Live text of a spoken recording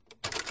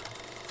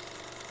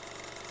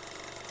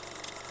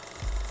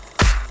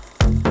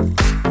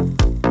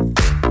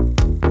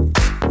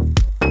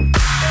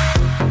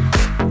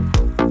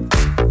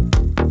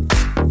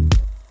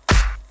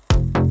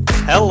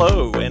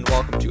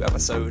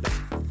episode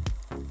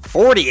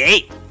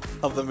 48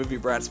 of the Movie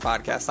Brats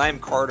podcast. I am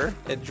Carter,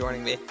 and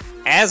joining me,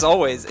 as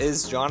always,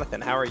 is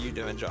Jonathan. How are you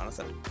doing,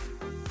 Jonathan?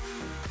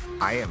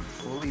 I am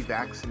fully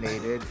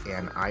vaccinated,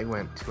 and I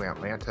went to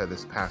Atlanta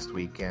this past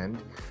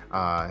weekend,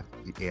 and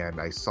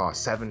I saw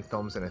 7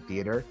 films in a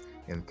theater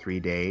in 3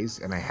 days,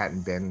 and I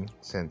hadn't been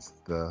since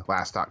the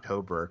last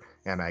October,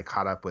 and I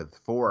caught up with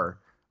 4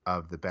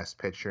 of the Best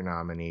Picture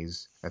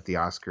nominees at the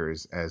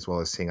Oscars, as well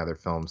as seeing other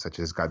films such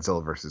as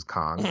Godzilla vs.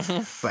 Kong.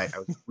 But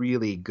it was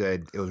really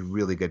good. It was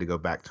really good to go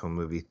back to a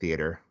movie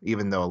theater,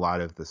 even though a lot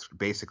of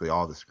basically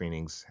all the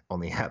screenings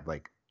only had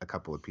like a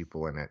couple of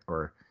people in it,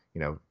 or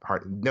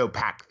no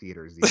packed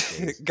theaters these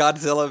days.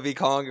 Godzilla v.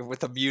 Kong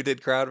with a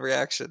muted crowd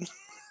reaction.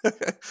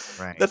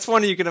 Right. That's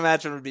one you can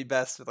imagine would be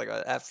best with like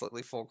an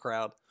absolutely full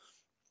crowd.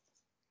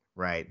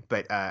 Right.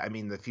 But I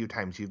mean, the few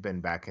times you've been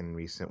back in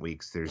recent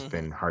weeks, there's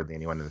been hardly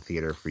anyone in the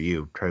theater for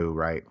you. True,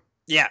 right?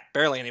 Yeah,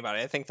 barely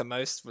anybody. I think the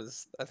most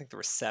was, there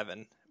were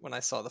 7 when I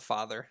saw The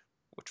Father,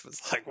 which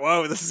was like,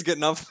 whoa, this is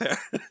getting up there.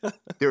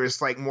 There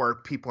was like more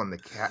people in the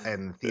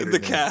theater the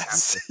than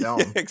cast. The film.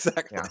 Yeah,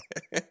 exactly.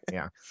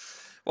 Yeah.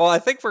 Well, I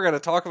think we're going to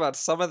talk about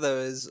some of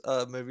those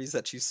movies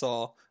that you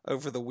saw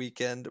over the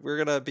weekend.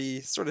 We're going to be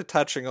sort of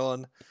touching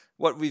on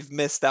what we've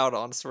missed out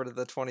on, sort of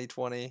the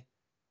 2020,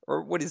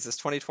 or what is this,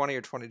 2020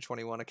 or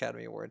 2021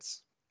 Academy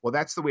Awards? Well,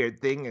 that's the weird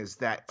thing is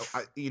that,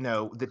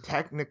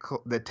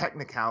 the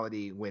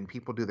technicality when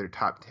people do their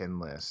top 10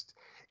 list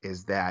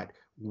is that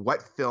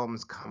what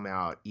films come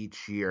out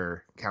each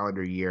year,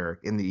 calendar year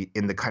in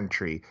the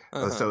country.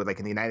 So like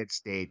in the United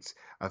States,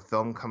 a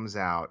film comes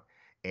out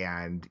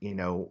and,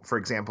 for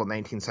example,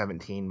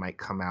 1917 might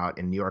come out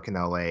in New York and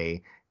LA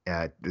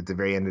at the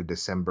very end of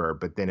December,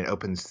 but then it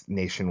opens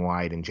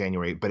nationwide in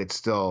January, but it's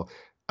still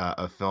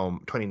a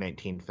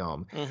 2019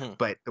 film.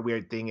 But the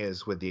weird thing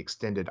is with the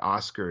extended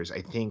Oscars,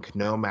 I think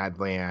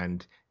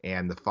Nomadland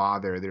and The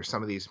Father, there's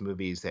some of these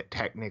movies that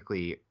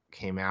technically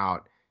came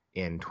out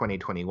in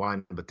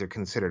 2021, but they're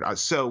considered.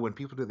 So when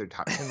people do their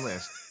top 10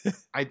 list,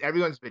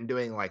 everyone's been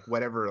doing like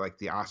whatever like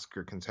the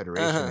Oscar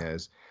consideration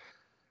is.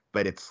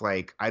 But it's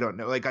like, I don't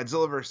know, like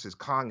Godzilla vs.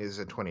 Kong is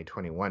a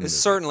 2021 It's movie.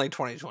 certainly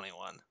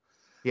 2021.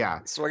 Yeah.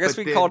 So I guess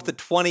we call it the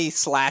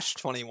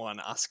 20/21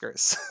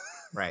 Oscars.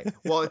 Right.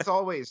 Well, it's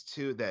always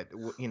too that,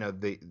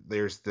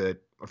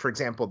 for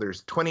example,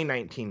 there's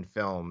 2019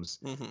 films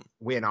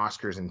win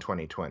Oscars in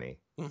 2020.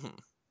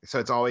 So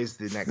it's always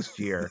the next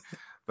year.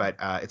 But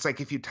it's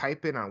like if you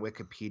type in on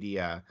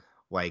Wikipedia,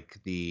 like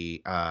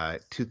the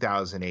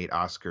 2008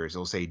 Oscars,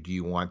 it'll say, do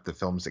you want the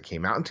films that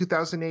came out in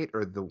 2008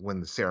 or when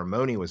the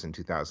ceremony was in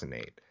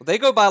 2008? Well, they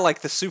go by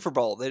like the Super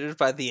Bowl. They just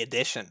by the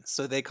edition.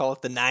 So they call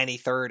it the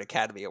 93rd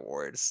Academy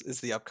Awards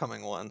is the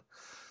upcoming one.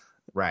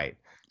 Right.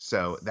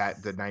 So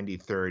that the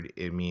 93rd,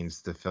 it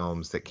means the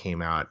films that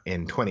came out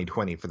in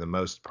 2020 for the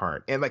most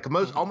part. And like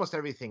almost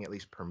everything at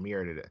least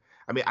premiered at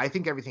I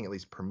think everything at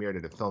least premiered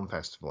at a film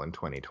festival in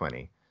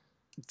 2020.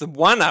 The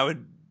one I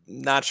would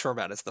not sure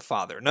about is The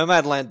Father.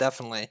 Nomadland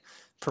definitely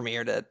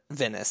premiered at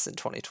Venice in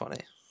 2020.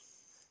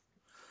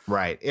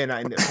 Right. And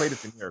I played at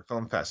the New York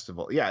Film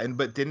Festival. Yeah,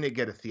 but didn't it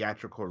get a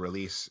theatrical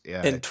release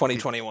in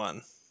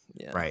 2021?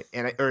 Yeah. Right.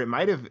 Or it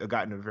might have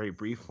gotten a very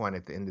brief one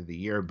at the end of the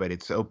year, but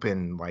it's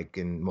open like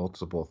in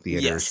multiple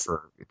theaters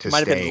to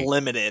might stay. Have been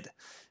limited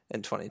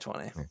in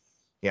 2020.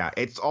 Yeah,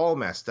 it's all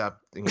messed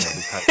up.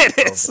 Because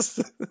it is.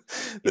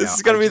 This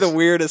is going to be the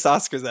weirdest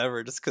Oscars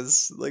ever, just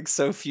because like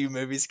so few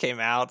movies came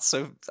out.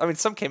 Some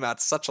came out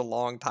such a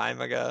long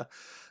time ago.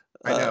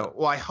 I know.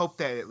 Well, I hope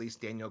that at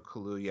least Daniel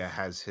Kaluuya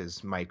has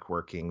his mic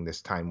working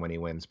this time when he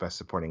wins Best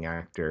Supporting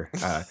Actor.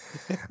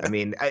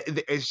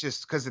 It's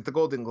just because at the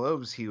Golden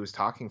Globes, he was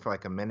talking for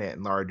like a minute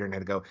and Laura Dern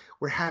had to go,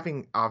 we're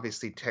having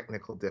obviously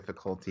technical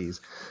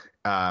difficulties.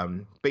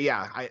 But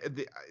yeah,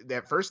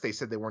 at first they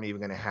said they weren't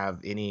even going to have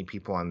any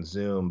people on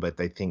Zoom, but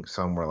I think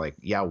some were like,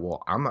 yeah,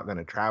 well, I'm not going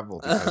to travel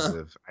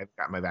because I've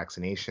got my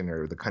vaccination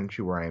or the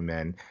country where I'm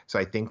in. So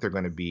I think they're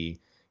going to be,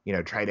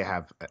 try to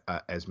have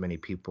as many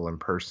people in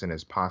person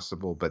as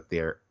possible, but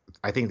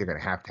I think they're going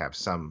to have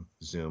some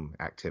Zoom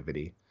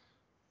activity.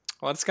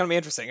 Well, it's going to be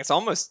interesting. It's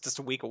almost just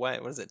a week away.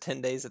 What is it? 10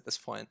 days at this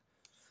point.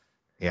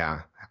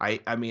 Yeah.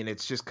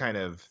 It's just kind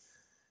of,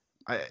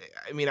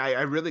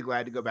 I'm really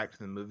glad to go back to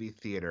the movie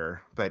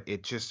theater, but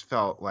it just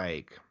felt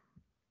like,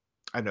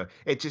 I don't know.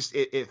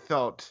 It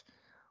felt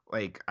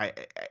like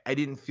I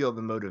didn't feel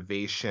the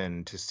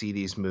motivation to see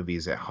these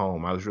movies at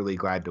home. I was really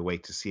glad to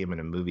wait to see them in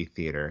a movie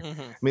theater.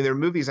 There are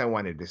movies I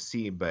wanted to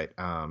see, but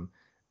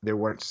there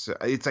weren't.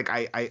 It's like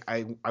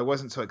I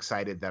wasn't so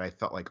excited that I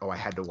felt like, I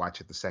had to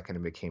watch it the second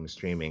it became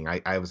streaming.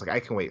 I was like, I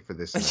can wait for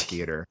this in the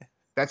theater.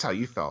 That's how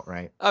you felt,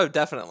 right? Oh,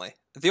 definitely.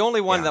 The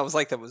only one that was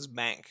like that was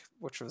Mank,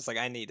 which was like,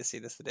 I need to see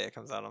this the day it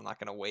comes out. I'm not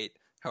going to wait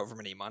however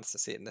many months to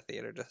see it in the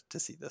theater to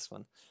see this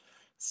one.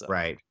 So.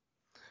 Right.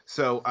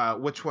 So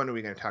which one are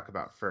we going to talk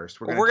about first?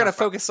 We're going to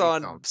focus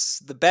on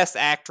the Best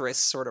Actress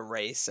sort of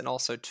race and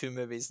also 2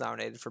 movies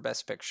nominated for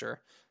Best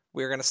Picture.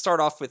 We're going to start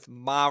off with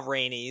Ma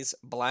Rainey's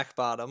Black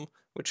Bottom,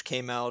 which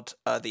came out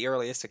the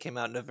earliest. It came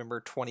out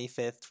November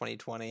 25th,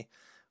 2020.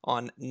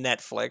 on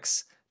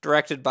Netflix,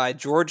 directed by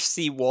George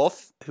C.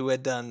 Wolfe, who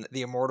had done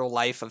The Immortal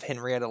Life of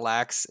Henrietta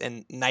Lacks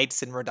and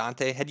Nights in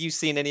Rodante. Had you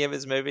seen any of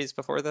his movies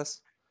before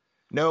this?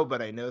 No,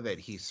 but I know that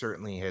he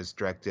certainly has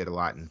directed a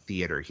lot in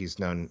theater. He's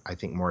known, I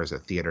think, more as a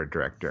theater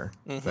director,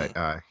 Mm-hmm.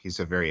 but he's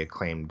a very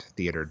acclaimed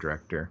theater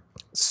director.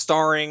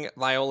 Starring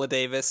Viola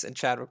Davis and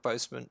Chadwick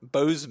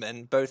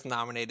Boseman, both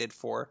nominated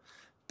for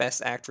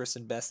Best Actress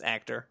and Best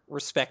Actor,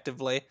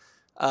 respectively.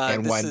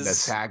 And This won the is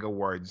SAG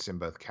Awards in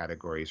both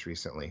categories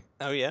recently.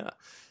 oh yeah.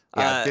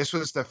 Yeah, Uh, this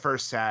was the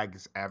first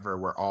SAGs ever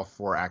where all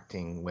 4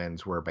 acting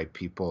wins were by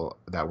people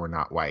that were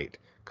not white,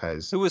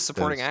 because who was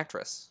supporting those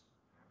actress?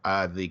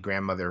 the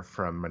grandmother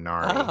from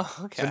Minari. Oh,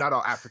 So okay. not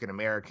all African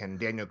American.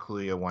 Daniel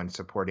Kaluuya won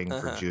supporting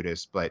for Uh-huh.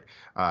 Judas, but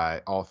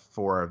all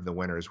 4 of the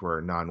winners were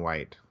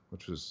non-white,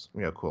 which was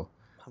cool.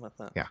 How about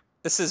that? Yeah,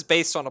 This is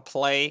based on a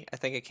play. I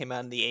think it came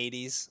out in the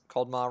 '80s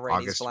called Ma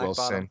Rainey's August Black Bottom.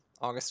 Wilson.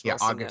 August Yeah,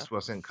 Wilson, yeah. August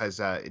Wilson, because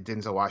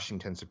Denzel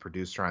Washington's a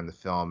producer on the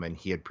film, and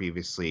he had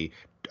previously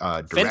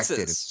directed and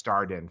Fences.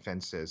 starred in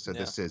Fences. So Yeah.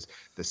 this is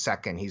the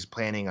second he's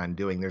planning on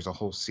doing. There's a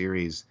whole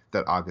series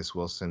that August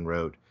Wilson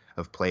wrote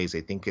of plays.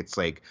 I think it's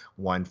like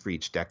one for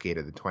each decade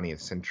of the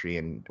 20th century,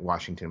 and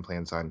Washington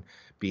plans on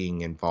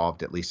being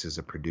involved at least as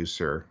a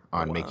producer Oh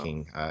on wow.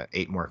 making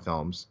 8 more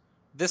films.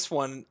 This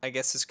one, I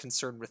guess, is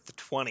concerned with the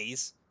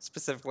 20s,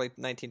 specifically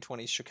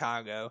 1920s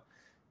Chicago,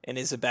 and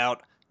is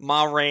about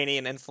Ma Rainey,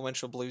 an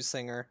influential blues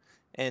singer.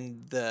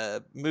 And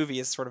the movie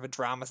is sort of a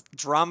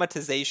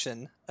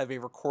dramatization of a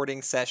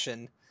recording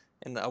session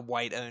in a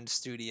white-owned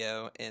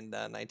studio in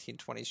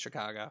 1920s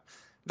Chicago.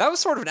 That was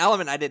sort of an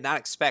element I did not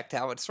expect.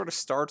 How it sort of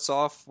starts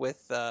off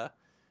with a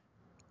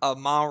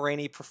Ma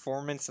Rainey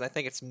performance, and I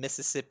think it's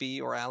Mississippi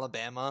or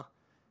Alabama,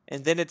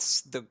 and then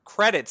it's the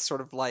credits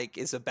sort of like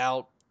is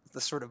about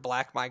the sort of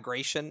black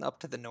migration up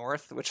to the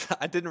north, which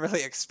I didn't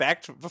really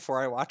expect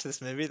before I watched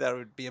this movie that it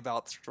would be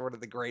about sort of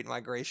the Great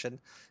Migration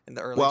in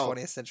the early Well,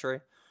 20th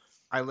century.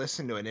 I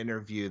listened to an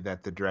interview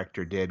that the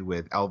director did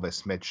with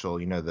Elvis Mitchell,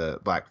 the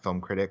black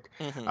film critic,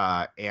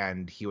 Hmm.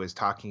 and he was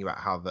talking about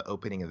how the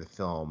opening of the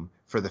film,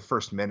 for the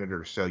first minute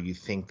or so, you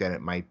think that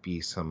it might be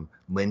some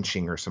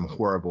lynching or some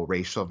horrible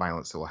racial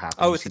violence that will happen.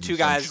 Oh, You with the see two these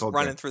young guys running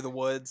children. through the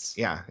woods.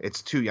 Yeah,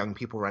 it's 2 young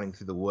people running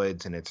through the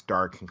woods, and it's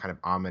dark and kind of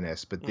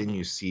ominous, but then Hmm.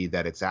 you see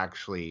that it's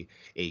actually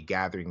a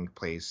gathering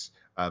place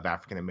of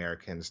African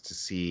Americans to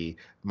see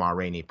Ma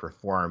Rainey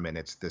perform, and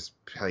it's this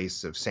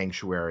place of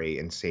sanctuary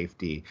and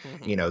safety.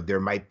 Hmm. There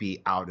might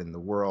be out in the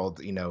world,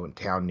 in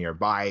town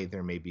nearby,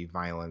 there may be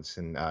violence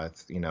and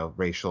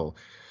racial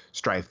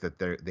strife that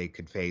they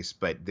could face,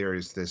 but there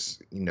is this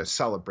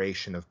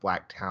celebration of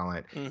black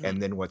talent. Hmm.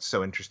 And then what's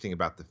so interesting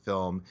about the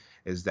film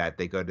is that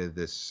they go to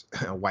this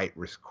white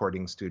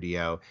recording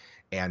studio,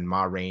 and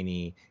Ma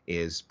Rainey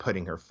is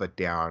putting her foot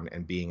down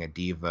and being a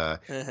diva,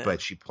 Hmm.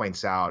 but she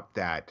points out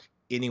that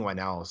anyone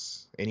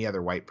else, any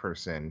other white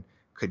person,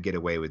 could get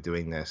away with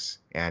doing this,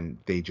 and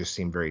they just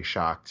seem very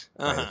shocked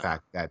by the Uh-huh.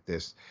 fact that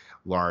this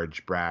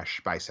large,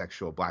 brash,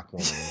 bisexual black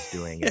woman is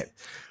doing it.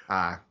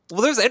 Uh,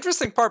 Well, there's an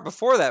interesting part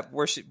before that,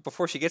 where she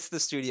before she gets to the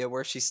studio,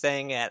 where she's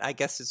staying at, I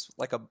guess it's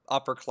like a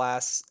upper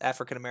class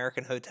African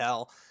American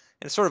hotel,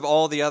 and sort of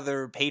all the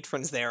other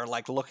patrons there are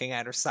like looking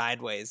at her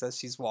sideways as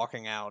she's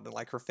walking out in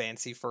like her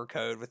fancy fur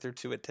coat with her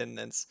 2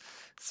 attendants.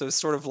 So it's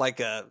sort of like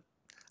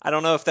I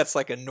don't know if that's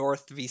like a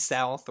North v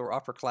South or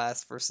upper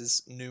class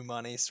versus new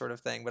money sort of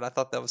thing, but I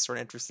thought that was sort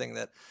of interesting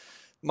that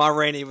Ma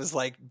Rainey was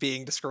like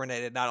being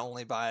discriminated not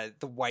only by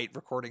the white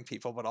recording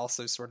people, but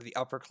also sort of the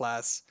upper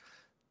class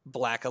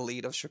black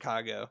elite of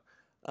Chicago.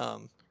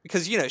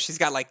 Because she's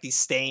got like these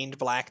stained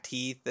black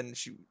teeth, and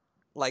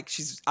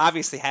she's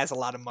obviously has a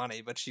lot of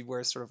money, but she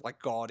wears sort of like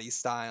gaudy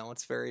style.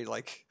 It's very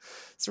like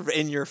sort of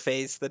in your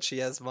face that she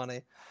has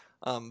money.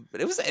 But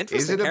it was an is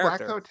interesting it a black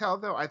character. hotel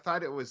though? I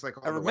thought it was like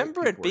I all the white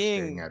remember it people were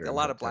staying being at her a in the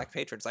lot of hotel. black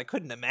patrons. I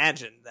couldn't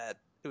imagine that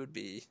it would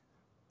be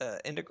an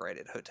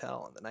integrated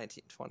hotel in the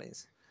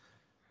 1920s.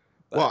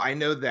 Well, But I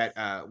know that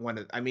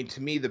I mean,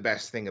 to me, the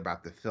best thing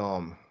about the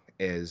film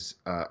is,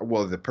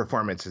 well, the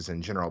performances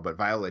in general, but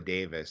Viola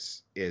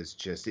Davis is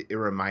just, it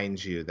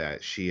reminds you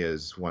that she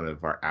is one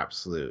of our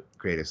absolute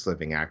greatest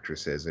living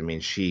actresses. I mean,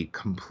 she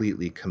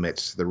completely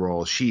commits to the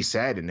role. She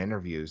said in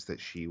interviews that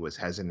she was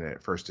hesitant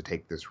at first to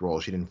take this role.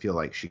 She didn't feel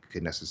like she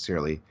could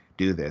necessarily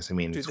do this. I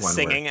mean, do it's the one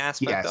where, singing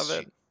aspect yes, of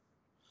it.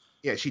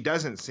 yeah, she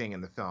doesn't sing in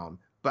the film,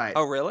 but,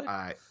 Oh, really?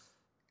 uh,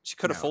 She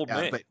could have fooled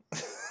me. but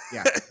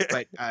yeah,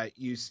 but I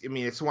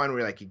mean, it's one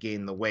where like you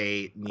gain the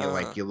weight, and uh,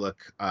 like you look,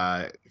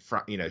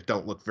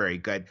 don't look very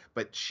good.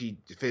 But she's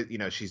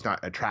not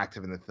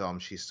attractive in the film.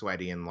 She's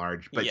sweaty and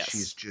large, but she's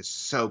yes.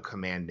 just so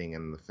commanding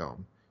in the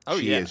film. Oh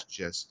She yeah. is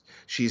just,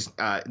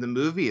 the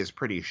movie is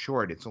pretty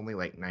short. It's only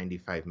like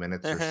 95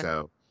 minutes or Uh-huh.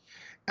 so.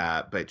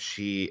 But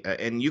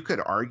and you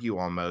could argue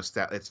almost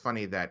that it's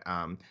funny that,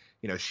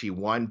 she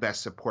won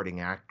Best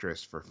Supporting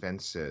Actress for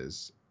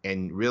Fences,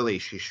 and really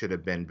she should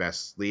have been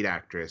Best Lead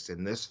Actress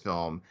in this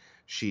film.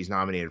 She's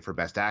nominated for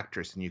Best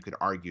Actress, and you could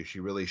argue she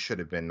really should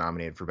have been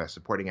nominated for Best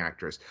Supporting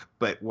Actress.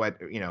 But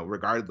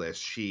regardless,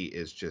 she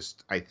is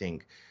just, I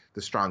think,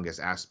 the strongest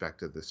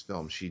aspect of this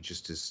film. She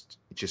just is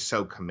just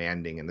so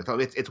commanding in the film.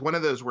 It's one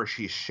of those where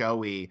she's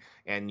showy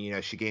and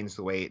she gains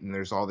the weight and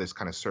there's all this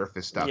kind of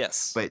surface stuff,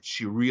 Yes. but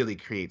she really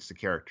creates the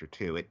character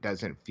too. It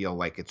doesn't feel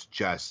like it's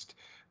just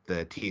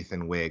the teeth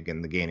and wig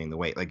and the gaining the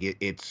weight. Like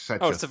it's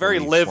such it's a very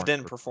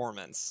lived-in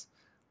performance.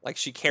 Like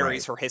she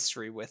carries her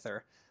history with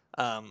her.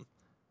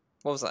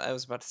 What was I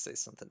was about to say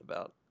something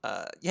about?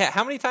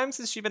 How many times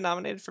has she been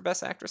nominated for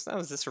Best Actress now?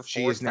 Is this her fourth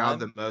time? She is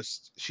now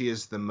she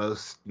is the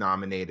most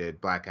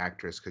nominated Black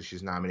actress because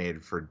she's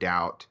nominated for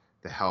Doubt,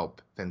 The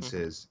Help,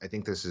 Fences. I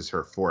think this is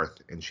her fourth,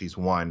 and she's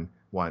won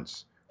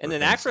once. And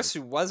an actress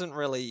who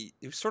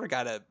who sort of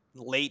got a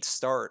late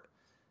start.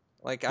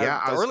 Like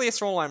the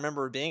earliest role I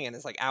remember being in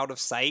is like Out of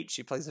Sight.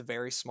 She plays a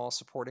very small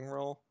supporting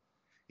role.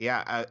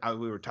 Yeah,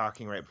 we were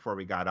talking right before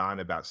we got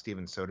on about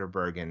Steven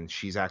Soderbergh, and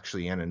she's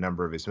actually in a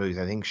number of his movies.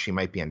 I think she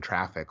might be in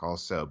Traffic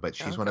also, but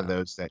she's one of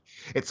those that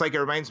it's like,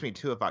 it reminds me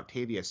too of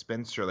Octavia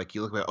Spencer. Like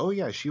you look at, oh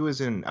yeah, she was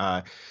in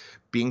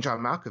Being John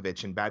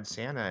Malkovich and Bad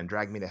Santa and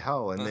Drag Me to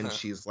Hell, and then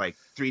she's like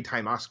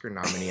 3-time Oscar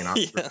nominee and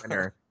Oscar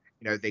winner.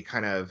 They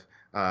kind of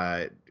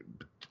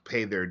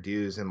pay their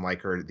dues and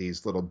like her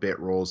these little bit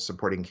roles,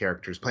 supporting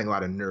characters, playing a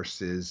lot of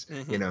nurses,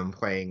 and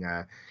playing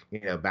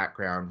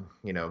background,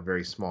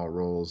 very small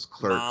roles,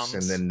 clerks.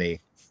 Moms. And then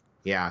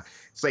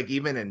it's like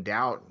even in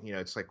Doubt,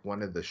 it's like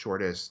one of the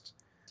shortest.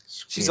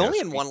 She's only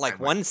in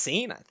one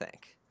scene, I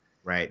think.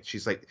 Right,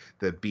 she's like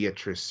the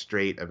Beatrice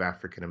Straight of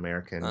African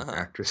American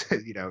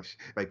actresses.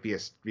 Like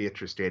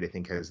Beatrice Straight, I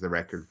think, has the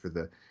record for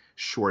the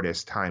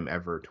shortest time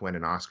ever to win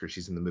an Oscar.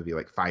 She's in the movie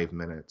like 5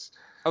 minutes.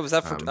 Oh, was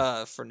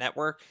that for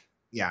Network?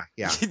 Yeah.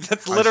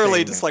 That's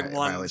literally just like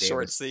one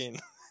short scene.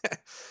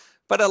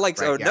 But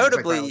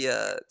notably,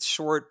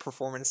 short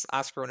performance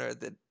Oscar winner.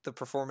 The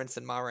performance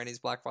in Ma Rainey's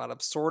Black Bottom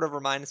sort of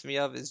reminds me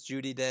of is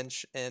Judi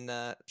Dench in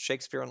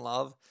Shakespeare in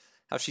Love.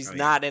 How she's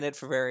not in it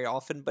for very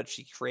often, but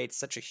she creates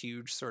such a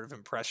huge sort of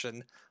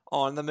impression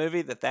on the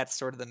movie that's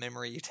sort of the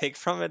memory you take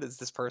from it, is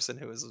this person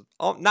who is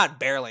not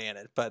barely in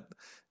it, but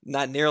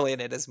not nearly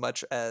in it as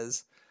much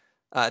as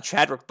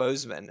Chadwick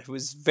Boseman, who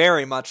is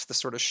very much the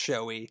sort of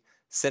showy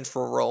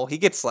central role. He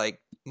gets like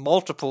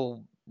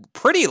multiple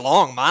pretty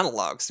long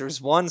monologues.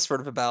 There's one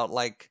sort of about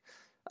like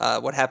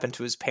what happened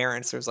to his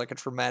parents. There's like a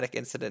traumatic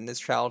incident in his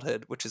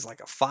childhood, which is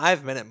like a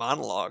 5-minute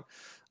monologue.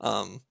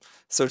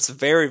 So it's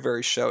very,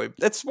 very showy.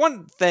 That's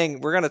one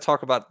thing we're going to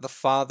talk about The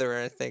Father,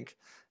 I think,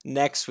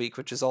 next week,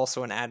 which is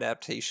also an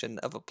adaptation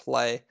of a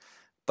play.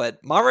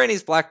 But Ma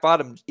Rainey's Black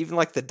Bottom, even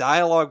like the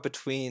dialogue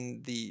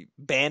between the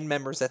band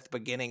members at the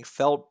beginning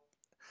felt,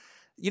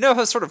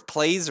 how sort of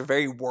plays are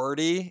very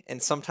wordy,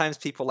 and sometimes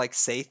people like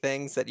say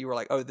things that you were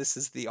like, oh, this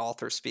is the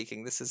author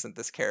speaking, this isn't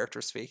this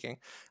character speaking.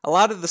 A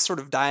lot of the sort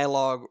of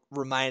dialogue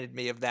reminded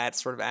me of that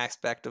sort of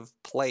aspect of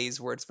plays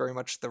where it's very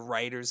much the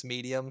writer's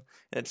medium,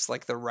 and it's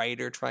like the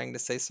writer trying to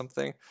say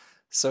something.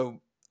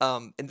 So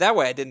in that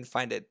way, I didn't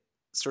find it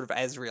sort of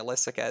as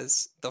realistic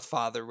as The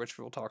Father, which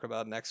we'll talk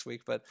about next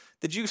week. But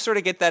did you sort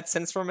of get that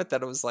sense from it,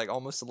 that it was like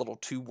almost a little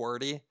too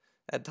wordy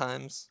at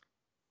times?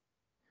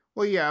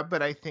 Well, yeah,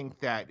 but I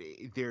think that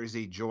there's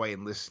a joy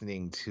in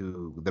listening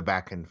to the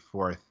back and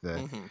forth,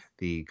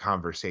 the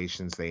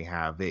conversations they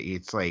have.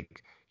 It's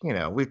like,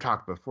 we've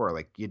talked before,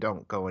 like you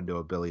don't go into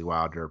a Billy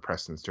Wilder or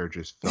Preston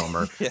Sturges film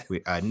or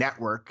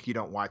Network. You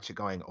don't watch it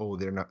going, oh,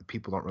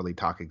 people don't really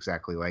talk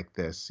exactly like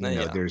this.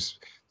 There's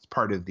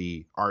part of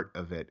the art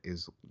of it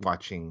is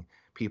watching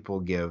people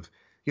give,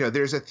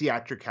 there's a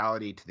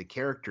theatricality to the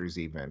characters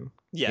even.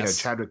 Yes.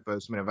 Chadwick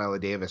Boseman and Viola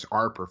Davis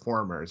are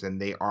performers, and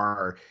they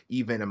are,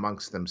 even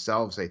amongst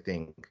themselves, I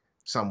think,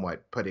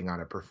 somewhat putting on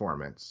a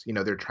performance.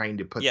 They're trying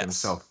to put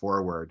themselves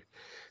forward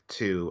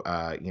to,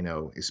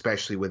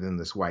 especially within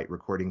this white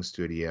recording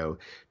studio,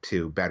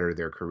 to better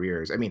their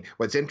careers. I mean,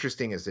 what's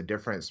interesting is the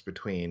difference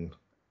between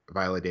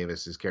Viola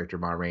Davis's character,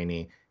 Ma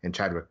Rainey, and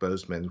Chadwick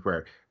Boseman's,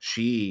 where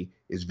she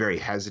is very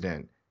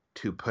hesitant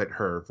to put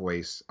her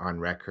voice on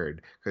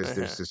record because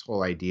there's this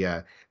whole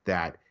idea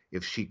that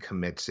if she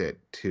commits it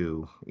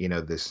to,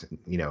 this,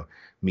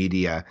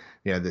 media,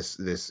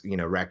 this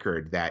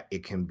record, that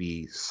it can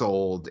be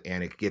sold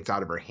and it gets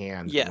out of her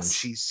hands. Yes. When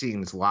she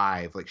sings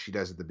live, like she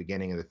does at the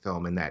beginning of the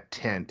film in that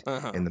tent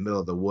in the middle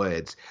of the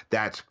woods,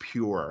 that's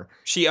pure.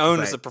 She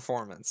owns the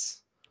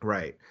performance.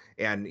 Right.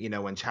 And,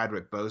 when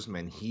Chadwick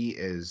Boseman, he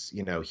is,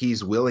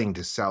 he's willing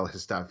to sell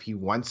his stuff. He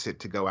wants it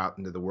to go out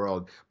into the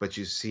world. But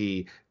you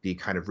see the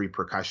kind of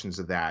repercussions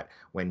of that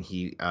when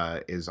he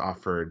is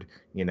offered,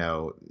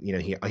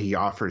 he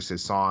offers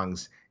his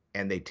songs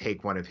and they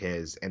take one of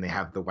his and they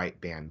have the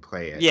white band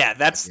play it. Yeah,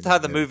 that's how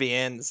the movie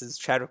ends, is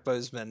Chadwick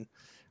Boseman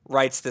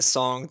writes this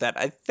song that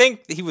I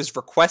think he was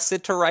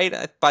requested to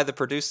write by the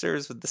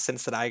producers, with the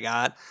sense that I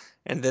got.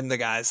 And then the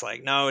guy's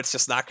like, no, it's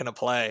just not going to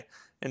play.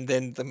 And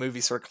then the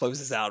movie sort of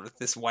closes out with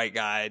this white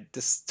guy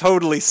just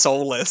totally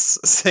soulless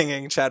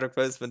singing Chadwick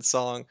Boseman's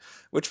song,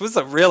 which was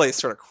a really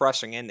sort of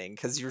crushing ending,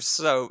 because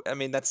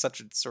that's such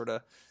a sort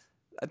of,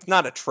 it's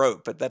not a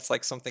trope, but that's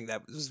like something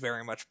that was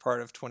very much part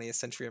of 20th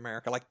century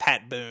America. Like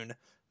Pat Boone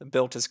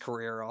built his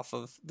career off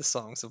of the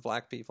songs of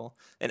Black people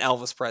and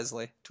Elvis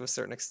Presley to a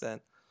certain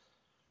extent.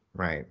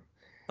 Right.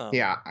 Um,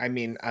 Yeah. I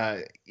mean,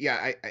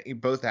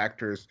 both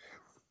actors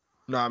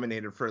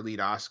nominated for lead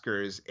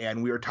Oscars,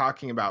 and we were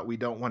talking about we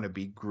don't want to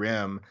be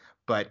grim,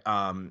 but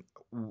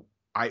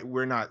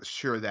we're not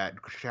sure that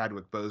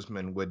Chadwick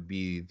Boseman would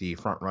be the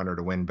front runner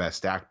to win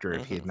Best Actor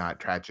if he had not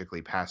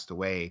tragically passed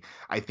away.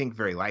 I think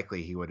very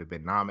likely he would have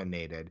been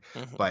nominated,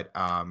 but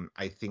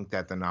I think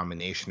that the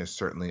nomination is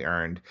certainly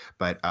earned.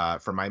 But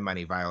for my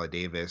money, Viola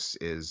Davis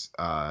is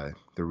the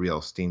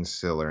real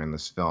Steenstiller in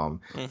this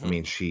film. I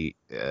mean, she's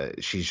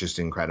just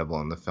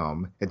incredible in the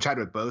film. And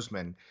Chadwick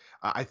Boseman,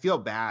 I feel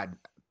bad.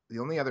 The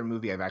only other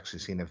movie I've actually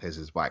seen of his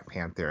is Black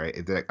Panther.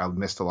 I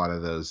missed a lot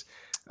of those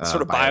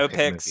sort of biopics.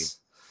 Movies.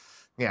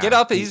 Yeah, Get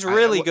Up. He's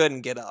really good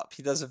in Get Up.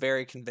 He does a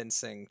very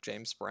convincing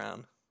James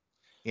Brown.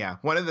 Yeah,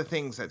 one of the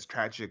things that's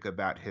tragic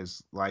about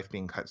his life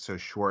being cut so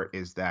short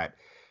is that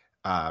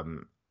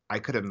I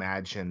could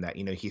imagine that,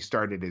 he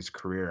started his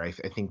career. I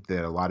think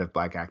that a lot of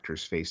Black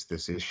actors face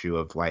this issue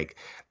of like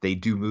they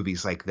do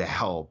movies like The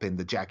Help and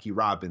the Jackie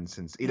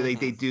Robinsons.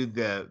 They do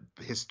the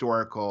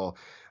historical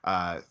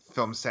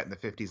films set in the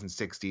 50s and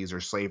 60s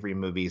or slavery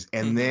movies,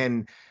 and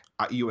then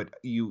you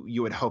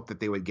would hope that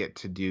they would get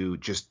to do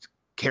just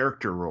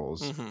character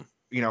roles.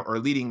 Or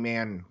leading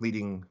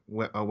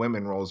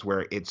women roles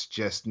where it's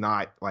just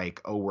not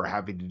like, oh, we're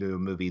having to do a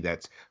movie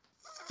that's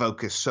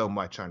focused so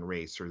much on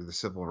race or the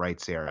civil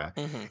rights era.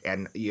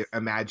 And you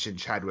imagine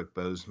Chadwick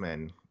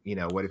Boseman,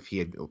 what if he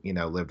had,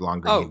 lived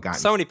longer? Oh,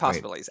 so many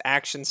possibilities. Right.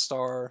 Action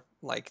star,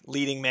 like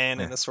leading man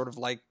in a sort of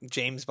like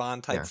James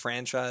Bond type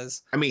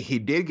franchise. I mean, he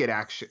did get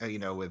action,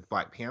 with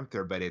Black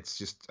Panther, but it's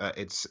just,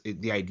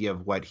 the idea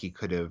of what he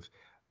could have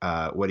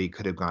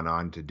gone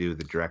on to do,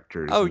 the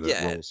directors,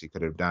 roles he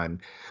could have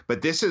done.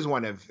 But this is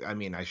one of,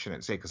 I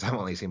shouldn't say because I've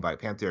only seen Black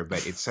Panther,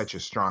 but it's such a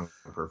strong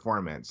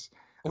performance.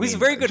 Well, he's a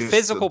very good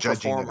physical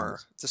performer.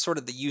 It's sort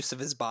of the use of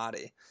his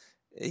body.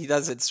 He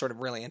does it sort of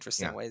really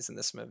interesting ways in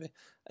this movie.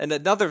 And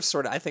another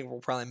sort of, I think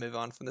we'll probably move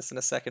on from this in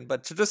a second,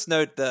 but to just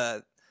note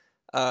the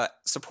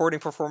supporting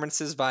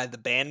performances by the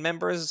band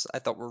members, I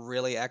thought were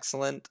really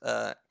excellent.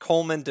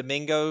 Coleman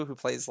Domingo, who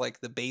plays like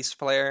the bass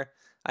player,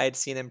 I had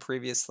seen him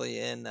previously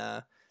in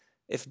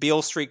If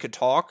Beale Street Could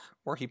Talk,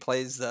 where he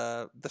plays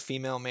the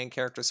female main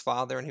character's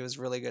father, and he was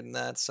really good in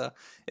that. So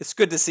it's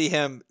good to see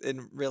him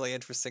in really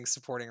interesting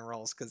supporting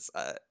roles because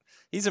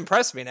he's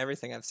impressed me in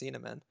everything I've seen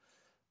him in.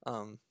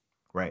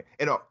 Right.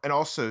 And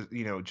also,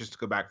 just to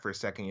go back for a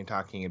second, you're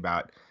talking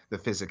about the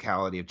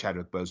physicality of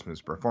Chadwick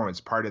Boseman's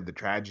performance. Part of the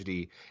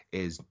tragedy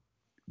is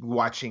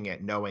watching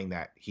it, knowing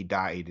that he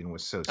died and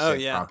was so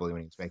sick probably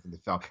when he was making the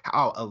film,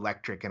 how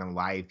electric and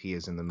alive he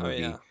is in the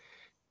movie,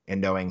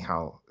 and knowing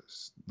how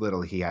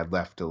little he had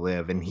left to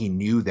live, and he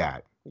knew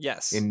that.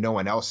 Yes. And no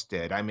one else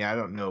did. I mean, I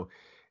don't know.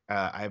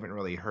 I haven't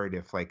really heard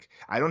if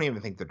I don't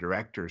even think the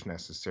directors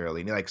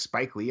necessarily knew. Like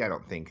Spike Lee, I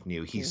don't think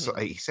knew. He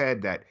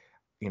said that,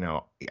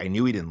 I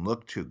knew he didn't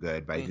look too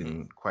good, but I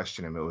didn't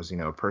question him. It was,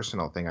 a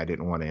personal thing. I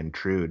didn't want to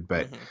intrude,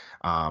 but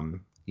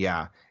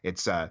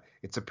it's a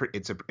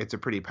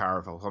pretty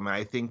powerful film. And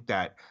I think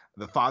that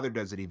the father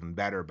does it even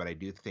better, but I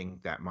do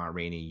think that Ma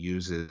Rainey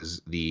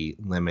uses the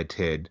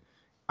limited,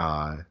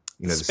 the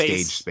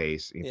stage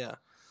space.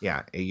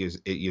 Yeah, it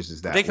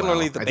uses that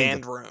particularly the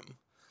band room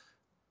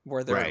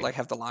where they like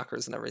have the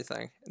lockers and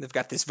everything. And they've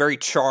got this very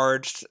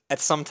charged, at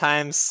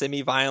sometimes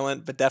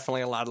semi-violent, but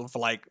definitely a lot of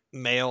like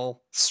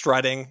male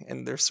strutting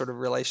in their sort of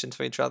relation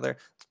to each other.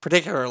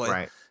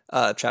 Particularly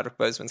Chadwick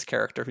Boseman's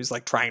character, who's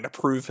like trying to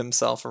prove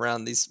himself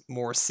around these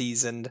more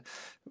seasoned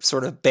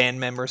sort of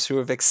band members who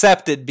have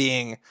accepted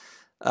being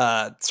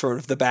sort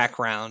of the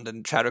background,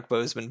 and Chadwick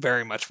Boseman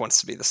very much wants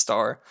to be the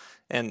star.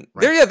 And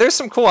there's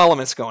some cool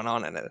elements going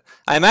on in it.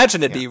 I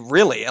imagine it'd be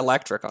really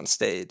electric on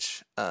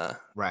stage.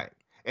 Right.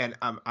 And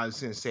I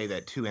was going to say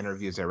that 2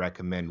 interviews I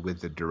recommend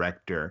with the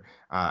director.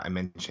 I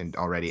mentioned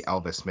already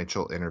Elvis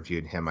Mitchell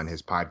interviewed him on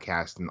his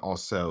podcast, and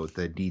also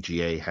the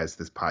DGA has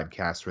this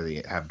podcast where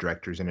they have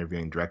directors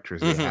interviewing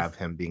directors. They have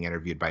him being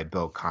interviewed by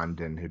Bill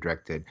Condon, who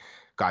directed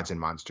Gods and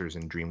Monsters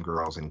and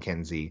Dreamgirls and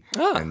Kinsey.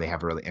 And they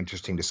have a really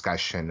interesting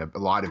discussion. A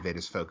lot of it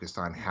is focused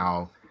on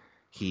how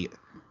he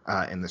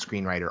and the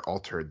screenwriter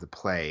altered the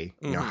play,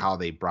 how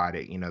they brought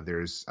it.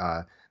 There's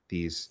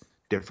these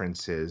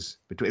differences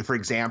between, for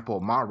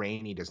example, Ma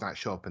Rainey does not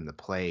show up in the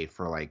play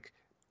for like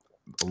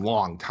a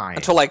long time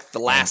until like the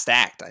last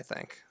act, I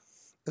think,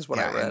 is what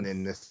I read. And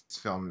in this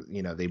film,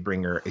 they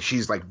bring her.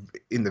 She's like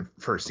in the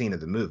first scene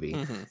of the movie,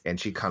 and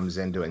she comes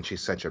into it, and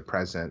she's such a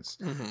presence.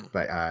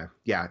 But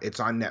it's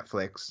on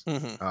Netflix.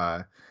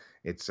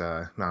 It's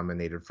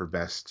nominated for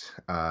Best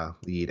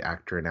Lead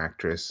Actor and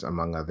Actress,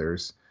 among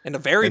others. And a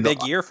very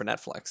big year for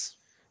Netflix.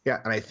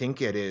 Yeah, and I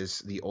think it is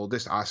the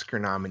oldest Oscar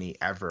nominee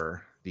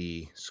ever.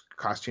 The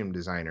costume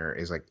designer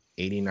is like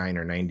 89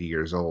 or 90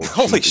 years old.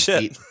 Holy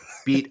shit.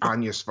 Beat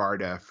Anya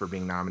Sparta for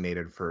being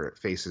nominated for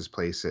Faces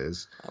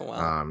Places. Oh,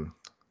 wow.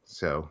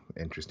 So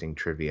interesting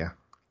trivia.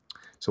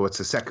 So what's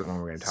the second one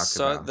we're going to talk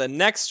about? So the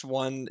next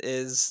one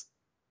is,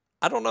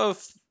 I don't know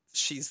if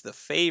she's the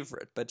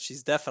favorite, but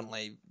she's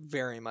definitely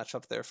very much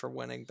up there for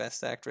winning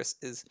Best Actress,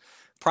 is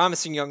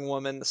Promising Young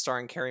Woman,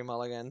 starring Carey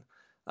Mulligan,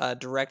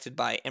 directed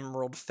by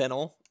Emerald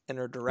Fennell in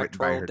her Written by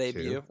directorial her too.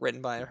 debut,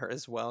 written by her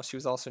as well. She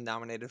was also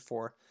nominated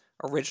for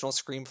Original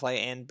Screenplay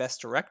and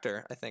Best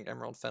Director, I think,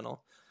 Emerald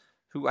Fennell,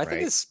 who I think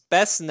Right. is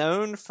best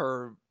known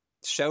for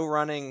show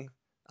running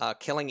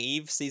Killing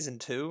Eve season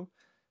 2.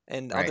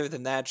 And Right. other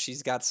than that,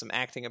 she's got some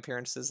acting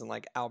appearances in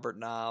like Albert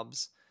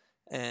Nobbs,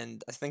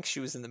 and I think she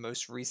was in the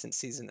most recent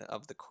season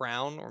of The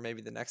Crown, or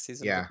maybe the next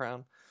season of The Yeah.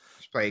 Crown.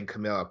 She's playing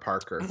Camilla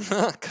Parker.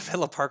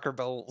 Camilla Parker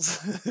Bowles.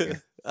 Yeah.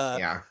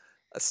 Yeah.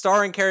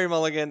 Starring Carey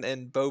Mulligan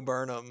and Bo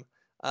Burnham,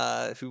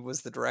 who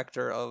was the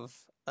director of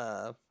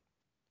what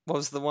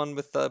was the one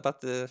with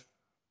about the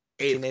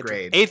Eighth teenager?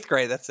 grade. Eighth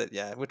Grade, that's it,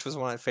 yeah, which was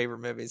one of my favorite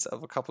movies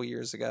of a couple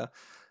years ago.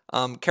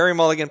 Carey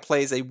Mulligan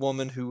plays a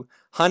woman who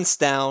hunts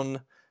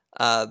down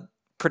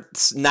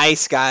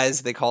nice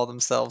guys, they call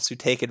themselves, who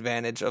take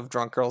advantage of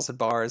drunk girls at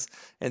bars,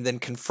 and then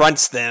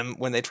confronts them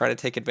when they try to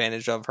take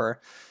advantage of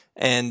her.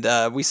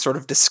 And we sort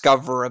of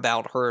discover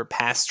about her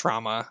past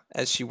trauma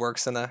as she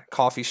works in a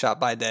coffee shop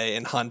by day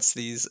and hunts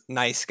these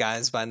nice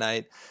guys by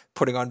night,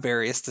 putting on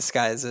various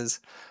disguises.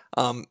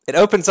 It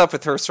opens up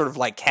with her sort of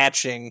like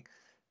catching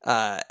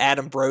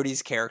Adam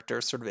Brody's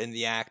character sort of in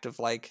the act of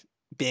like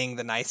being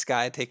the nice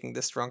guy taking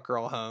this drunk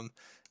girl home,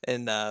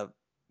 and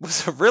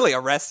was a really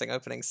arresting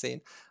opening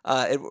scene.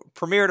 It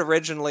premiered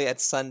originally at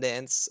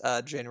Sundance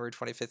January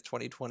 25th,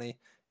 2020,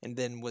 and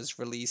then was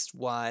released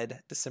wide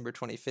December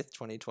 25th,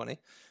 2020.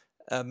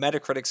 A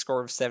Metacritic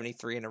score of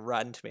 73 and a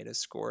Rotten Tomatoes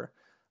score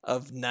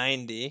of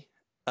 90.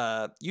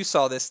 You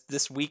saw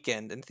this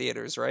weekend in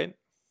theaters, right?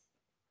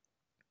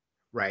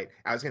 Right.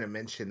 I was going to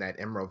mention that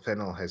Emerald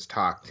Fennell has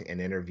talked in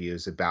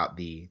interviews about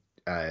the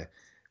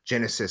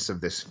genesis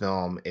of this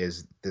film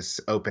is this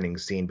opening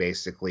scene,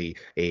 basically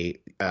a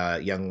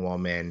young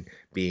woman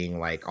being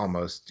like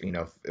almost,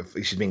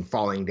 if she's being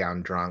falling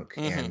down drunk,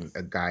 and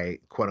a guy,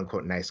 quote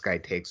unquote, nice guy,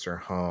 takes her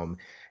home,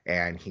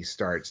 and he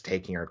starts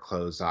taking her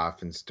clothes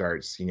off and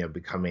starts,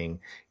 becoming,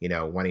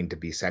 wanting to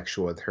be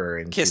sexual with her,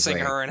 and kissing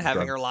she's her and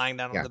having drunk, her lying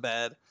down on the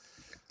bed.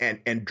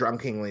 And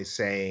drunkenly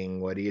saying,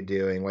 "What are you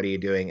doing? What are you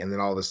doing?" And then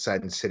all of a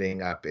sudden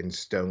sitting up and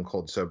stone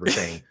cold sober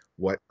saying,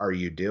 "What are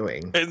you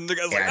doing?" And the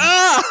guy's like,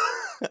 "Ah!"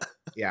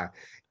 Yeah.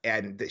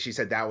 And she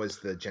said that was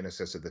the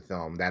genesis of the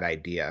film, that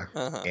idea.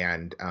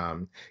 And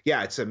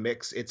yeah, it's a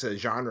mix. It's a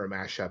genre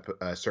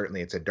mashup.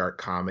 Certainly, it's a dark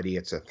comedy.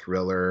 It's a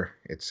thriller.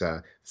 It's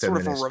a sort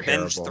of a feminist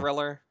revenge parable.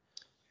 thriller.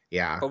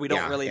 Yeah. But we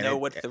don't really And know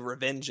what the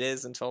revenge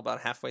is until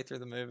about halfway through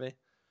the movie.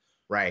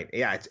 Right.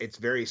 Yeah. It's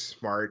very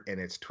smart, and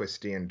it's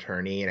twisty and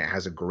turny, and it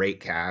has a great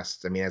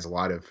cast. I mean, it has a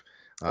lot of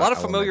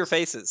familiar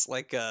faces,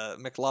 like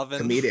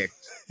McLovin. Comedic.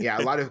 Yeah,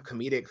 a lot of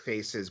comedic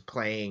faces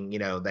playing,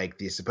 like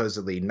these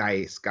supposedly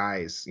nice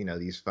guys,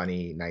 these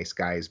funny, nice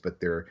guys, but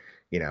they're,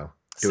 doing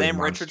Sam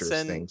monstrous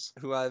Richardson, things.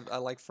 who I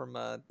like from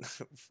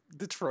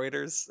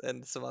Detroiters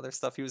and some other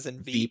stuff. He was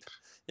in Veep.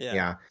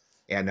 Yeah.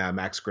 And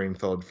Max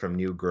Greenfield from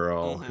New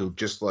Girl, who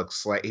just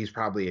looks like he's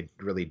probably a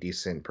really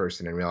decent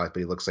person in real life,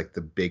 but he looks like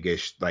the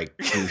biggest, like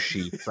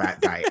douchey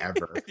frat guy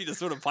ever. You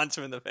just want to punch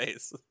him in the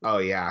face. Oh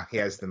yeah, he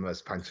has the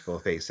most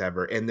punchable face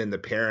ever. And then the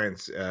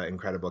parents,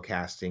 incredible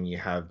casting. You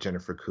have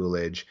Jennifer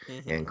Coolidge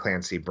and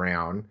Clancy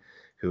Brown,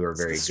 who are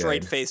very good.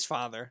 Straight-faced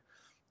father,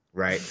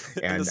 right?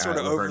 And the sort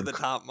of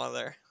over-the-top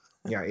mother.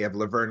 Yeah, you have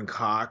Laverne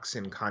Cox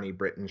and Connie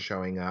Britton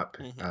showing up.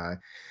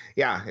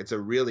 Yeah, it's a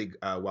really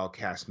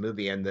well-cast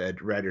movie, and the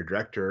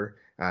writer-director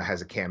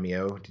has a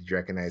cameo. Did you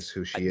recognize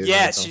who she is?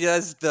 Yeah, she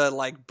does the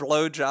like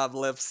blowjob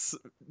lips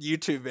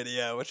YouTube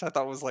video, which I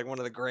thought was like one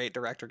of the great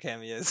director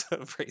cameos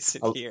of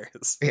recent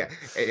years. Yeah,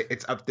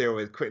 it's up there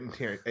with Quentin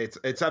Tarantino.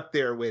 It's up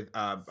there with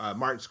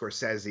Martin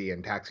Scorsese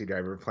and Taxi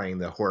Driver playing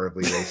the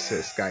horribly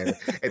racist guy.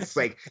 It's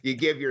like you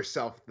give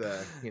yourself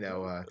the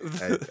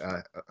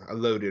a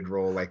loaded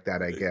role like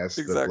that, I guess.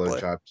 Exactly. The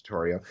blowjob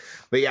tutorial.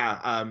 But yeah,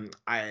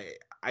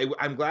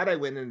 I'm glad I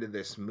went into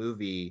this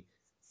movie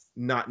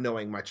not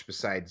knowing much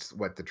besides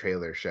what the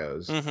trailer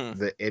shows.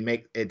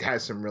 It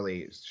has some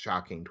really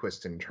shocking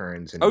twists and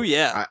turns. And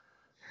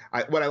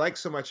what I like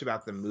so much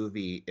about the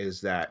movie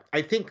is that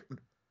I think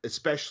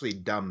especially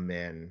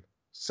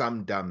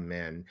some dumb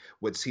men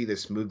would see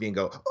this movie and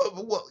go,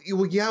 "Oh,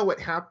 well, yeah, what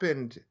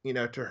happened,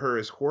 to her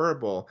is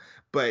horrible,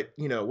 but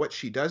what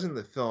she does in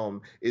the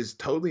film is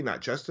totally not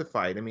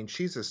justified. I mean,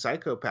 she's a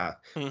psychopath."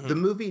 The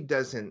movie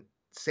doesn't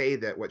say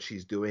that what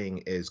she's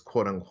doing is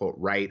quote unquote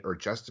right or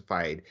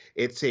justified.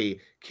 It's a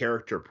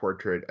character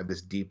portrait of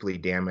this deeply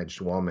damaged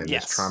woman,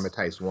 this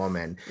traumatized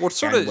woman. Well, it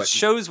sort of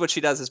shows what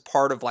she does as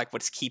part of like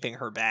what's keeping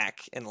her back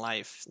in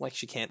life. Like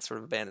she can't sort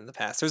of abandon the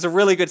past. There's a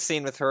really good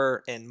scene with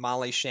her and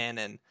Molly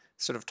Shannon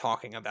sort of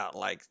talking about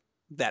like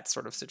that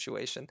sort of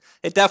situation.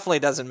 It definitely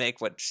doesn't make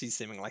what she's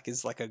seeming like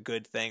is like a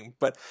good thing,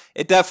 but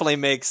it definitely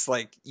makes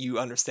like you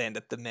understand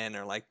that the men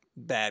are like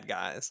bad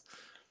guys.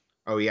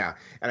 Oh yeah,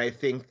 and I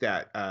think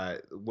that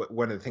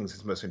one of the things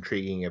that's most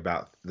intriguing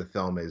about the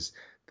film is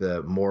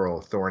the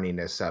moral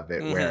thorniness of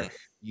it, where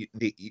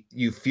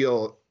you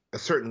feel a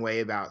certain way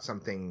about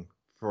something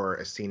for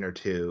a scene or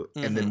two,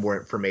 and then Mm-hmm. more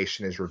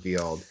information is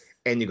revealed,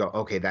 and you go,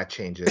 okay, that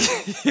changes.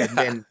 And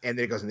Yeah. then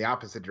it goes in the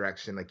opposite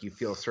direction. Like, you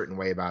feel a certain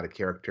way about a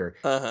character,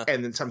 Uh-huh.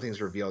 and then something's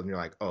revealed, and you're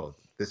like, oh,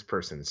 this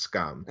person's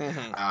scum.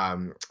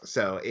 Mm-hmm.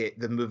 So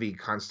the movie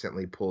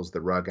constantly pulls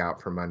the rug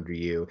out from under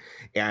you.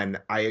 And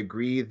I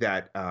agree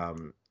that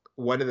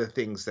one of the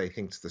things that I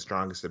think is the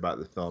strongest about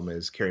the film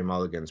is Carey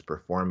Mulligan's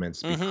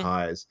performance, Mm-hmm.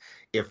 because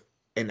if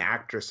an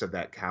actress of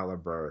that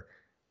caliber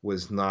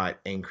was not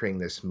anchoring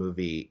this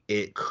movie,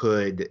 it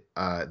could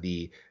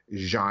the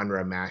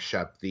genre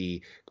mashup,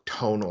 the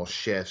tonal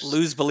shifts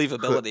Lose could.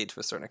 believability to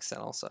a certain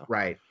extent also.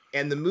 Right.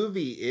 And the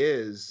movie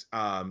is,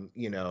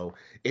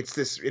 it's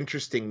this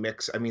interesting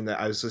mix. I mean,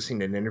 I was listening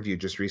to an interview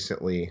just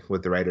recently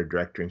with the writer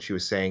director, and she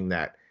was saying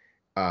that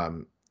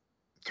um,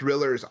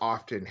 thrillers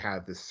often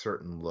have this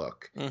certain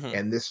look, Mm-hmm.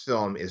 and this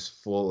film is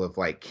full of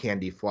like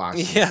candy floss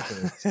and Yeah.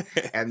 paint,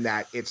 and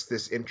that it's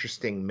this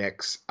interesting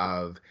mix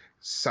of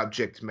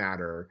subject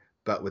matter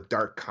but with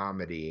dark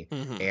comedy,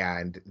 Mm-hmm.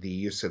 and the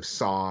use of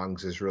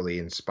songs is really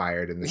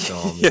inspired in the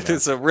film. Yeah,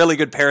 there's a really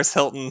good Paris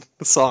Hilton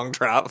song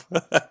drop.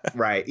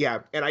 Right.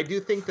 Yeah. And I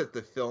do think that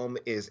the film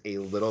is a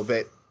little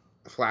bit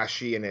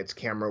flashy in its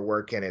camera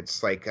work, and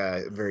it's like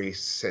a very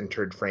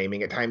centered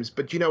framing at times.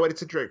 But you know what?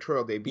 It's a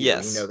directorial debut.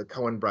 Yes. The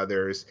Coen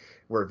brothers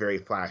were very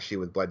flashy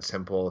with Blood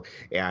Simple,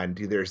 and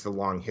there's the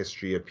long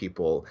history of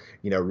people,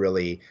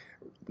 really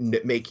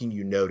making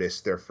you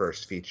notice their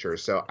first feature.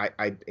 So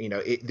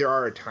there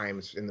are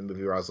times in the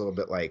movie where I was a little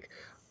bit like,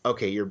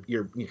 okay,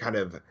 you're kind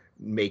of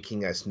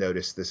making us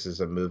notice this is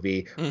a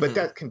movie, but Mm-hmm.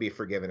 that can be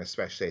forgiven,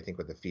 especially I think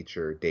with the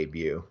feature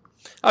debut.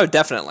 Oh,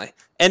 definitely.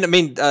 And I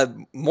mean,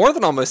 more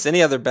than almost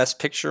any other Best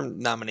Picture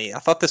nominee, I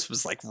thought this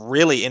was like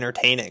really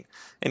entertaining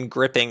and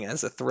gripping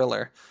as a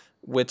thriller,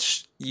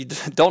 which you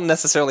don't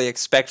necessarily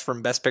expect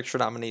from Best Picture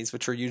nominees,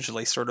 which are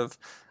usually sort of,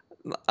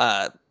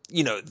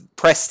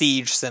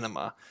 prestige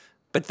cinema.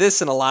 But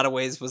this, in a lot of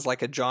ways, was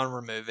like a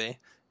genre movie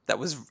that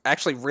was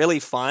actually really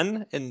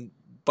fun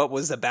but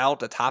was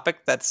about a topic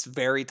that's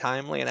very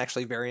timely and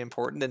actually very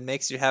important, and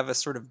makes you have a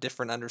sort of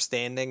different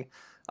understanding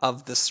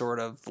of the sort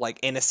of like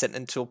innocent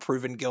until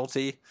proven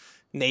guilty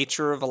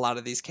nature of a lot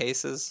of these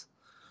cases.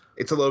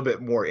 It's a little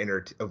bit more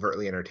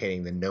overtly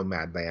entertaining than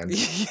Nomadland.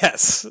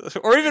 Yes,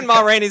 or even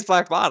Ma Rainey's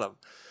Black Bottom.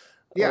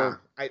 Yeah,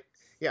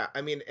 Or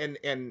I mean, and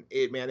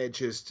it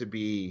manages to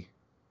be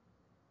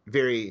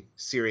very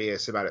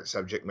serious about its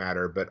subject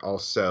matter, but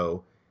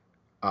also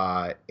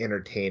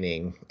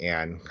entertaining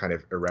and kind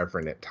of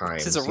irreverent at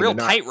times. it's a real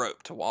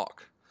tightrope to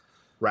walk.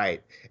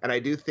 Right. And I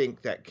do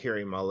think that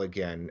Carey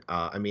Mulligan,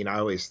 I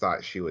always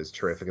thought she was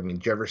terrific. I mean,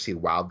 did you ever see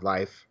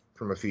Wildlife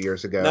from a few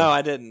years ago? No,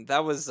 I didn't.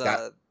 That was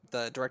That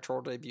the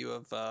directorial debut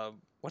of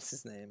what's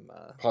his name?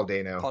 Paul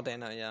Dano. Paul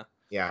Dano, yeah.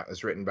 Yeah, it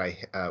was written by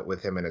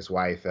with him and his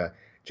wife,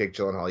 Jake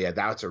Gyllenhaal. Yeah,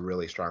 that's a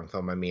really strong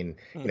film. I mean,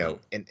 Mm-hmm.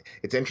 and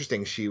it's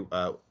interesting. She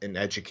in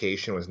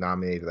Education was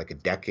nominated like a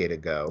decade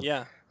ago.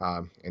 Yeah.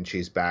 And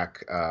she's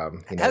back.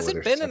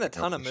 Hasn't been in a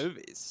ton of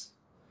movies.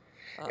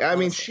 I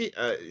mean, honestly.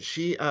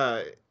 she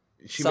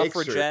makes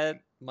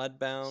Suffragette,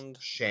 Mudbound.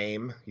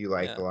 Shame you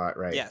liked a lot,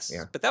 right? Yes,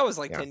 Yeah. but that was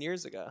like Yeah. 10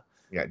 years ago.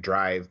 Yeah,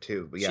 Drive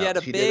too. But yeah, She had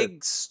a she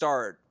big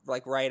start,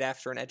 like right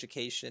after an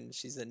Education.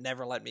 She's in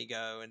Never Let Me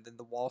Go, and then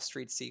the Wall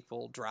Street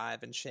sequel,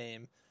 Drive and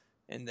Shame,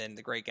 and then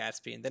The Great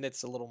Gatsby, and then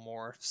it's a little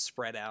more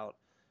spread out.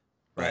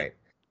 But Right.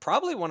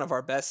 probably one of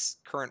our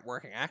best current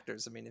working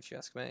actors. I mean, if you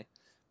ask me.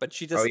 But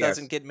she Oh just yes.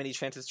 doesn't get many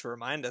chances to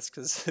remind us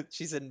because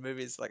she's in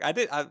movies like I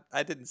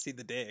didn't see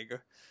The Dig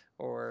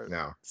or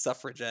No.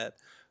 Suffragette,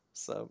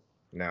 so.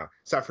 No.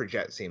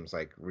 Suffragette seems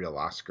like real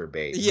Oscar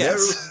bait.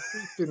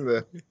 Yes.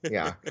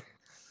 Yeah.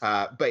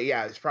 But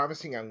yeah, it's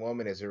Promising Young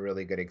Woman is a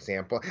really good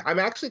example. I'm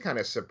actually kind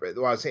of surprised.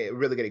 Well, I was saying a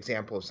really good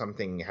example of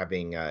something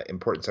having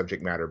important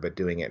subject matter, but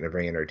doing it in a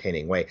very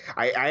entertaining way.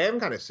 I am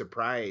kind of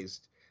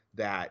surprised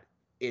that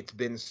it's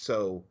been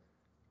so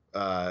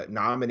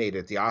nominated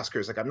at the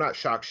Oscars. Like, I'm not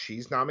shocked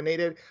she's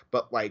nominated,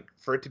 but like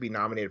for it to be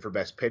nominated for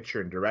Best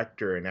Picture and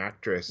Director and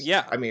Actress.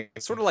 Yeah. I mean,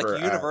 It's sort of like for,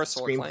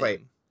 universal screenplay.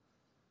 acclaim.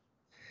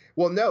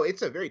 Well, no,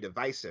 it's a very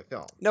divisive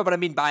film. No, but I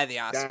mean by the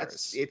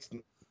Oscars.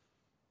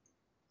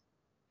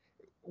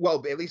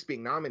 Well, at least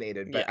being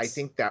nominated. But I Yes.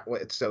 think that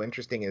what's so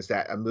interesting is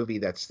that a movie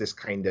that's this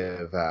kind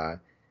of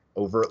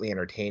overtly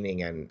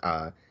entertaining, and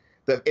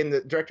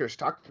the directors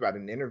talked about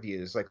in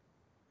interviews, like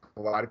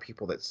a lot of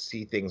people that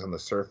see things on the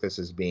surface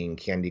as being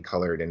candy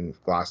colored and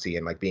glossy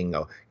and like being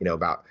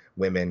about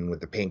women with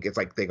the pink, it's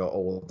like they go, oh,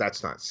 well,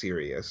 that's not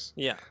serious.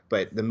 Yeah.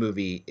 But the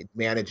movie, it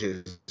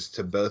manages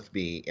to both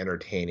be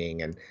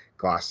entertaining and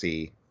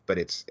glossy, but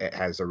it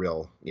has a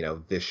real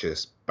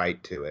vicious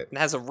bite to it. And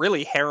has a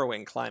really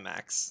harrowing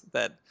climax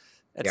that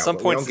at Yeah, some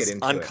we don't points get is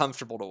into it.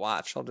 uncomfortable to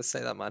watch. I'll just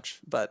say that much.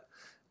 But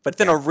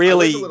then Yeah, a I was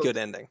really a little- good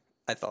ending,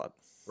 I thought.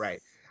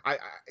 Right. I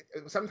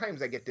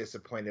sometimes I get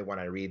disappointed when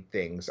I read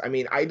things. I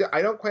mean, I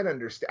don't quite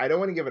understand. I don't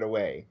want to give it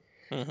away.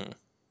 Mm-hmm.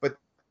 But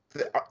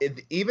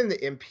even the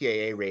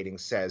MPAA rating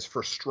says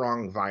for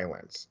strong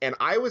violence, and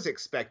I was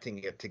expecting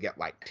it to get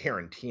like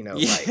Tarantino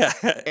like,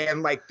 Yeah.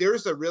 and like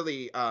there's a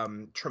really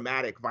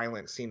traumatic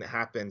violent scene that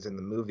happens in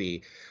the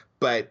movie,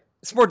 but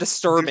It's more there's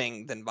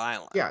disturbing than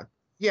violent. yeah.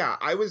 Yeah,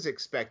 I was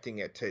expecting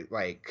it to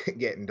like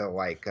get into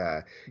like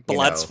you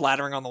Blood know,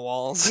 splattering on the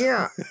walls.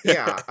 yeah,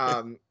 yeah.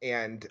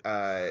 And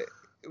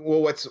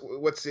well,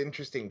 what's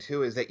interesting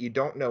too is that you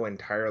don't know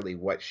entirely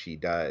what she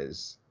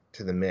does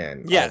to the men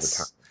all the time.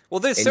 Yes.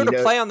 Well, they And sort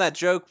of play on that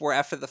joke where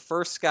after the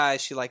first guy,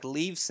 she like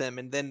leaves him,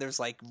 and then there's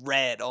like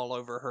red all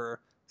over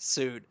her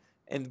suit,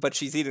 but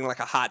she's eating like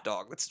a hot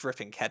dog that's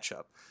dripping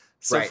ketchup.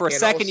 So right, for a and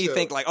second, you also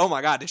think like, "Oh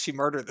my god, did she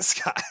murder this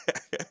guy?"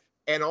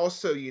 and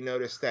also you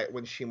notice that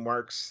when she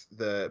marks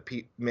the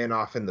men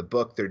off in the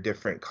book, they're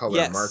different color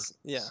Yes.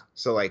 Yeah. markings.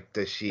 So like,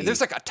 does And there's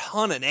she? like a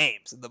ton of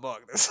names in the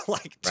book. There's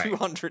like Right,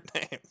 200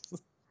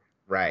 names.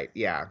 right,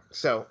 yeah.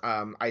 So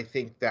I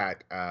think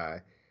that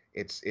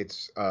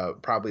it's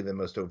probably the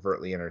most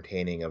overtly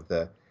entertaining of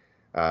the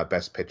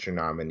Best Picture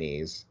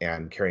nominees,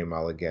 and Carey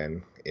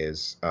Mulligan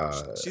is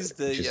She's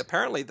the just.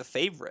 apparently the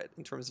favorite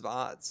in terms of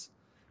odds.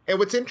 And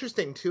what's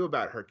interesting too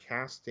about her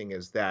casting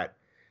is that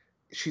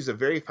she's a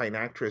very fine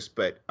actress,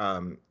 but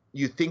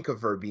you think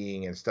of her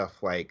being in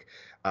stuff like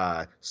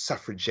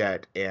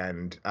Suffragette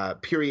and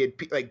period,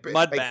 like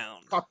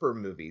Mudbound. proper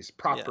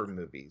Yeah.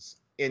 movies,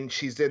 and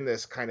she's in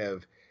this kind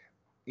of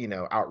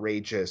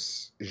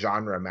outrageous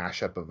genre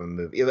mashup of a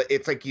movie.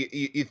 It's like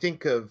you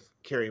think of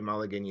Carey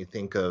Mulligan, you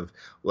think of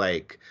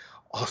like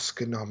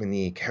Oscar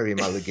nominee Carey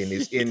Mulligan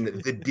is in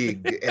The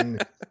Dig,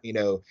 and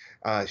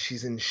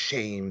she's in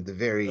Shame, the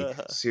very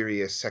Uh-huh.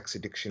 serious sex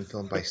addiction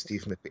film by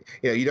Steve McQueen.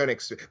 You don't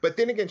expect, but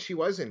then again, she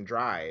was in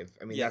Drive.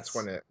 I mean, that's Yes.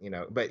 one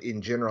of But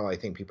in general, I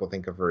think people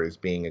think of her as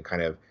being a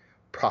kind of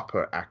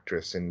proper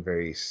actress in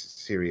very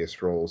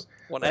serious roles.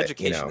 Well, But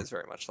Education is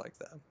very much like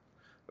that,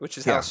 which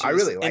is how yeah, she I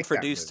was really like that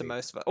introduced to movie.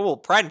 most of it. Oh, well,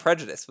 Pride and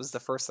Prejudice was the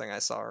first thing I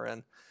saw her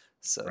in.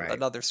 So Right.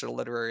 another sort of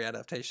literary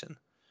adaptation.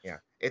 Yeah,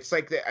 it's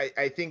like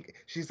I think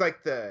she's like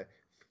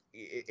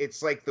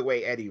it's like the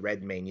way Eddie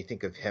Redmayne, you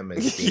think of him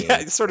as Yeah,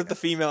 being, sort of the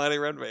female Eddie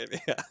Redmayne.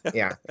 Yeah.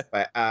 yeah,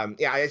 but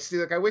yeah, I see.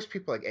 Like, I wish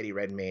people like Eddie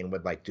Redmayne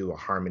would like do a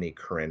Harmony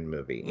Korine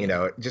movie.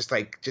 Mhm.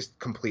 Just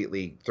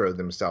completely throw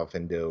themselves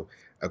into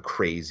a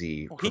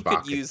crazy, Well, he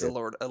could use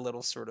provocative. a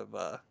little sort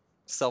of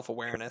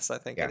self-awareness, I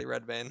think, Yeah, Eddie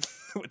Redmayne,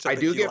 which I I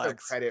think do he give him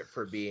lacks. credit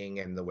for being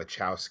in the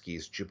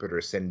Wachowskis' Jupiter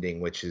Ascending,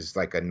 which is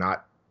like a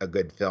not a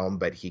good film,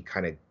 but he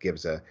kind of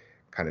gives a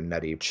kind of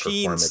nutty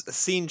performance.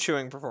 Scene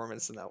chewing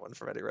performance in that one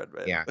from Eddie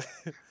Redmayne. Yeah.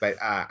 But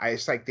I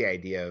just like the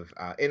idea of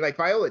and like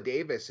Viola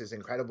Davis is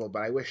incredible,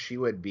 but I wish she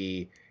would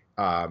be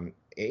and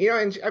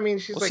I mean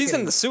she's Well, like she's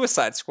in in the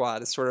Suicide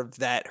Squad. It's sort of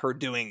her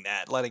doing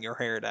that, letting her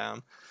hair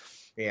down.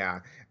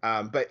 yeah.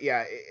 But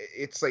yeah,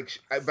 it's like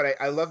but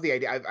I love the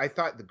idea. I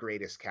thought the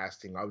greatest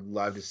casting. I would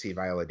love to see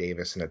Viola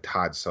Davis in a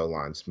Todd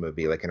Solondz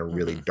movie, like in a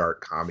really Hmm.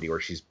 dark comedy where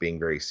she's being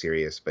very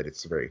serious, but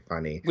it's very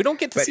funny. We don't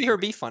get to But see her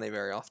be funny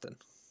very often.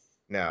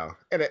 no,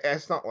 and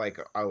it's not like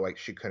like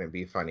she couldn't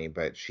be funny,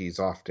 but she's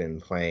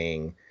often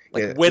playing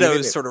Like even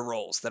widows sort of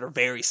roles that are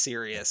very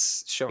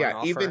serious, showing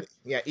off her.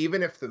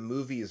 even if the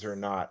movies are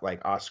not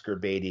like Oscar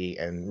baity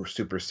and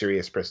super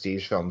serious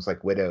prestige films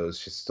like Widows,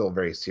 she's still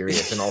very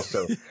serious. And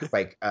also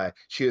like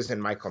she was in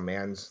Michael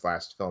Mann's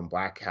last film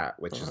Black Hat,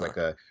 which is Uh-huh. like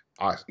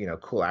a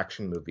cool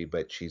action movie,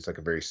 but she's like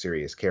a very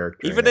serious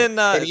character Even in it. in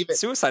And even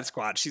Suicide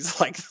Squad, she's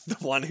like the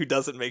one who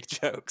doesn't make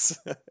jokes.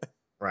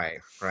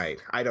 right.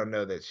 I don't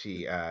know that she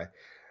you yeah,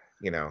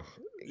 but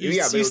it you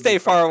would be stay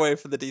fun. far away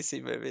from the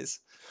DC movies.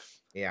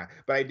 Yeah,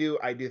 but I do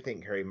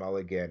think Carey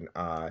Mulligan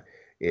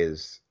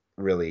is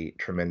really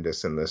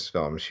tremendous in this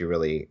film. She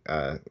really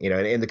and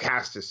the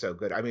cast is so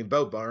good. I mean,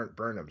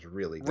 Burnham's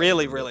really good in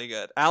Really, the movie. really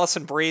good.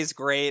 Alison Brie's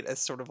great as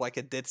sort of like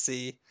a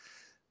ditzy,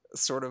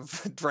 sort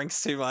of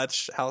drinks too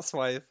much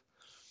housewife.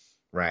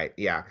 Right.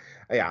 Yeah.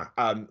 Yeah.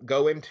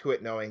 Go into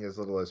it knowing as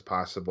little as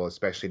possible,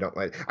 especially don't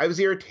let. I was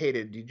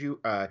irritated. Did you?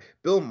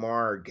 Bill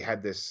Maher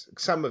had this.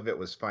 Some of it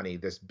was funny.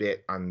 This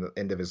bit on the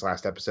end of his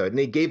last episode, and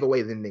he gave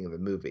away the ending of the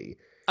movie.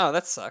 Oh,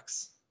 that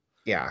sucks.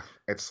 Yeah,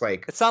 it's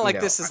like It's not like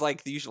this is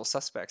like The Usual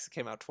Suspects that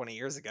came out 20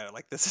 years ago.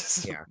 Like this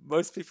is yeah.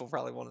 most people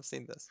probably won't have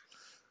seen this.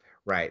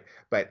 Right.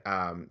 But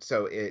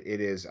so it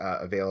is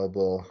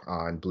available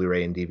on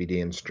Blu-ray and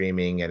DVD and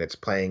streaming, and it's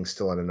playing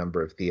still in a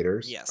number of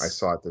theaters. I Yes.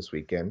 saw it this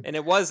weekend. And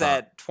it was Uh,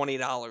 at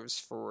 $20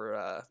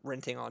 for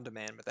renting on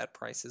demand, but that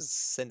price has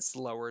since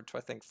lowered to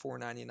I think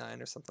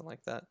 $4.99 or something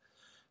like that.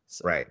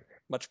 So right.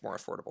 much more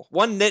affordable.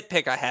 One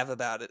nitpick I have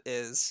about it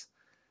is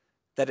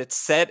that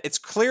it's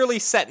clearly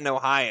set in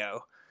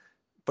Ohio,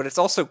 but it's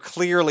also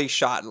clearly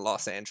shot in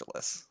Los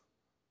Angeles.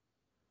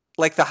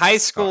 Like the high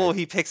school Fine.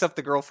 he picks up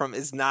the girl from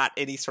is not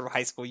any sort of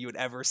high school you would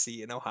ever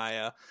see in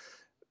Ohio.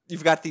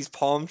 You've got these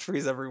palm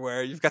trees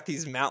everywhere. You've got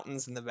these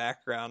mountains in the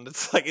background.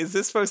 It's like, is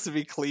this supposed to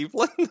be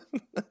Cleveland?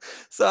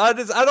 So I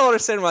don't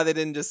understand why they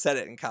didn't just set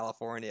it in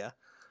California.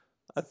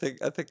 I think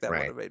that would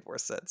Right. have made more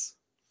sense.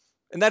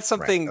 And that's Right.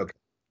 something Okay.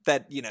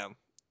 that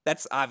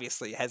that's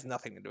obviously has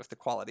nothing to do with the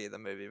quality of the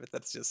movie, but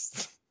that's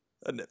just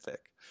a nitpick.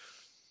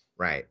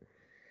 Right.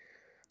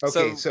 Okay,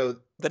 So so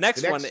the the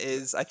next one next,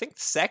 is, I think,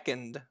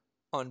 second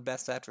on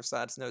Best Actress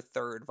side. It's no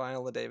third.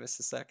 Viola Davis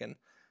is second,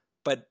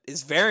 but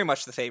is very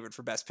much the favorite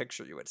for Best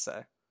Picture, you would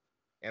say.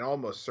 and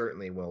almost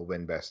certainly will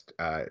win Best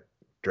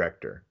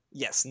Director.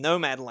 Yes,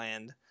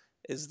 Nomadland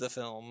is the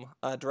film,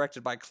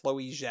 directed by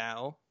Chloe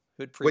Zhao,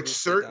 who had Which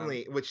previously done.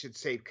 certainly, which should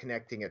say,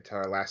 connecting it to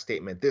our last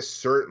statement, this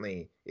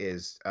certainly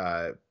is.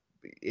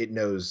 It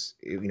knows,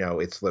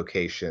 its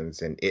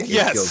locations, and it feels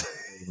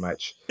Yes. very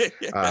much,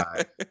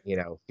 uh,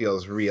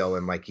 feels real,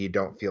 and like you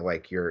don't feel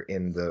like you're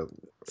in the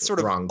Sort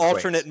of wrong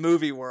alternate place.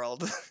 movie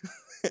world.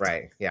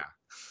 Right. Yeah.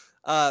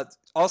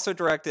 Also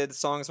directed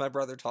Songs My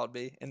Brother Taught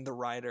Me and The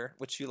Rider,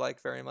 which you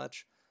like very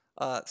much.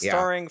 Yeah.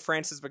 Starring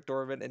Frances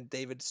McDormand and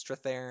David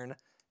Strathairn,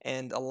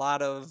 and a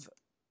lot of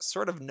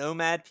sort of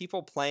nomad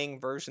people playing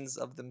versions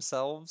of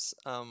themselves.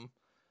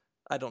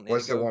 I don't need to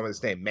What's the go.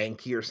 woman's name?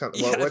 Mankey or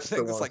something? Yeah, I What's the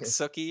think it's one? like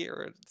Sookie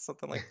or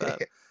something like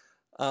that.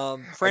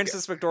 Okay.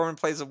 Frances McDormand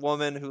plays a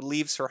woman who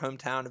leaves her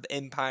hometown of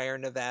Empire,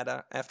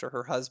 Nevada, after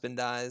her husband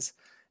dies,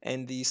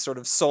 and the sort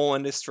of soul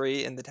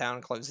industry in the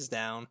town closes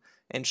down,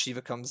 and she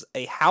becomes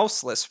a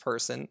houseless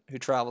person who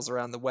travels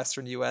around the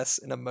western U.S.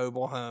 in a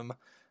mobile home,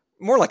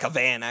 more like a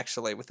van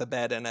actually, with a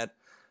bed in it,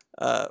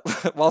 uh,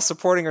 while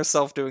supporting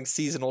herself doing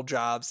seasonal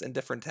jobs in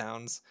different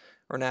towns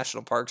or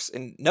national parks,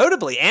 and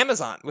notably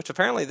Amazon, which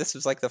apparently this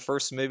was like the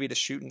first movie to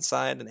shoot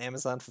inside an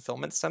Amazon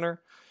fulfillment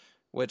center,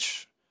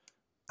 which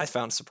I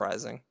found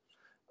surprising.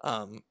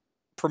 Um,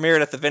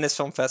 Premiered at the Venice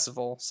Film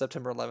Festival,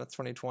 September 11th,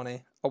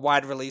 2020. A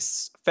wide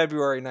release,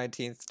 February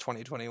 19th,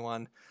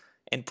 2021.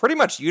 And pretty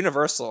much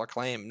universal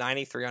acclaim,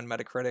 93 on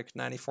Metacritic,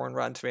 94 on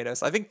Rotten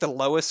Tomatoes. I think the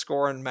lowest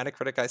score on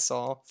Metacritic I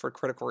saw for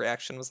critical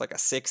reaction was like a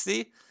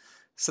 60.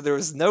 So there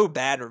was no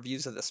bad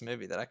reviews of this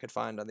movie that I could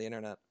find on the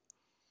internet.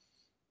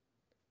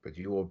 But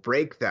you will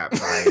break that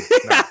by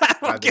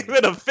not I'll give having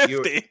it a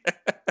you. 50.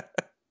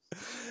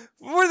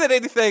 More than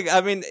anything,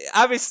 I mean,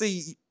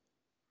 obviously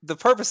the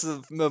purpose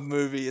of a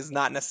movie is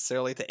not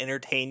necessarily to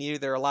entertain you.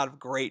 There are a lot of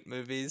great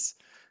movies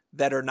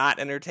that are not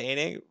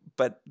entertaining,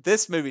 but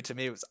this movie to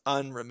me was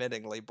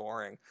unremittingly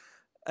boring.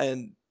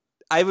 And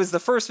I was the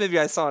first movie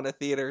I saw in a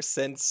theater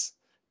since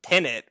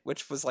Tenet,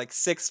 which was like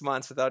 6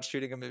 months without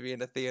shooting a movie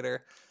in a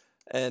theater.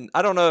 And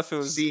I don't know if it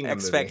was Seeing a movie, not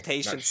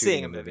expectations, shooting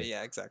seeing a a movie. movie.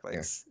 Yeah, exactly.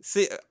 Yeah.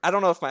 See, I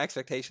don't know if my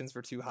expectations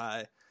were too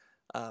high,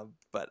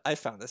 but I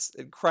found this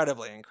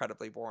incredibly,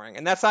 incredibly boring.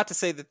 And that's not to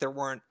say that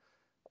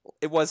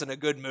it wasn't a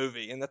good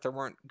movie and that there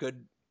weren't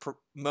good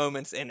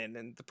moments in it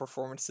and the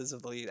performances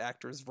of the lead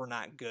actors were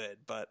not good,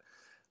 but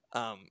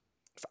um,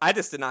 I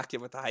just did not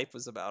get what the hype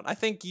was about. I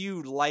think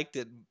you liked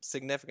it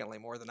significantly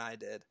more than I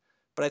did,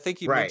 but I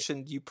think you Right.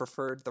 mentioned you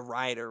preferred The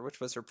Rider, which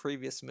was her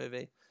previous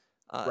movie,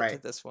 to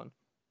Right. this one.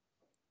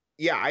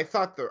 Yeah, I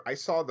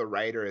saw the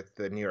writer at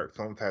the New York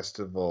Film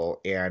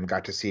Festival and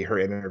got to see her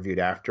interviewed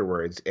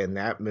afterwards, and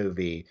that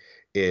movie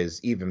is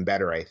even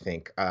better, I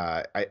think.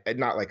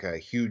 Not like a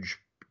huge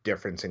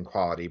difference in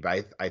quality,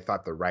 but I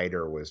thought the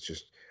writer was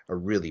just a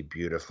really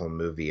beautiful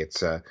movie.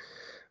 It's a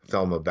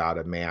film about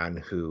a man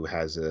who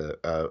has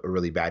a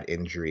really bad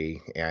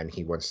injury and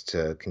he wants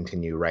to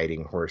continue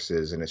riding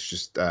horses, and it's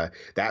just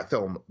that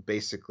film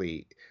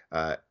basically,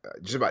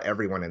 just about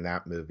everyone in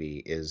that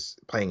movie is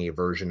playing a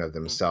version of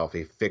themselves,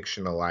 a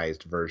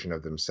fictionalized version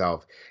of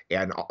themselves,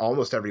 and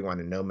almost everyone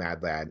in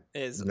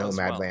Is as well,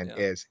 Nomadland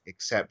yeah. is,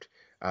 except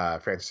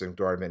Francis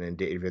McDormand and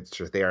David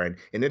Strathairn.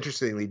 And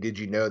interestingly, did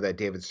you know that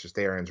David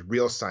Strathairn's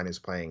real son is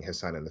playing his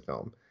son in the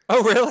film?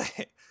 Oh, really?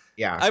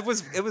 Yeah. It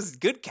was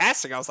good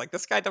casting. I was like,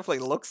 this guy definitely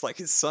looks like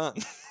his son.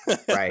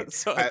 Right.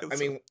 So I I guess it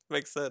mean,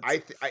 makes sense. I,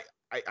 th-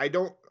 I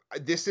don't.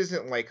 This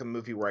isn't like a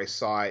movie where I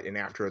saw it and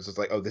afterwards it's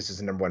like, oh, this is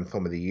the number one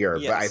film of the year.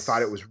 But I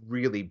thought it Yes. was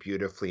really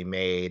beautifully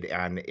made,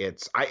 and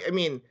it's. I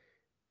mean,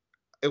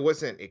 it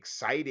wasn't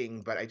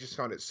exciting, but I just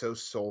found it so Well,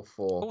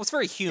 soulful, it's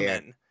very and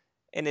human,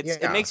 and it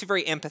yeah. makes you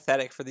very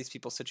empathetic for these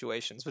people's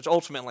situations, which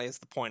ultimately is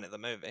the point of the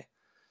movie.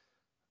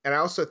 And I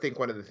also think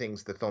one of the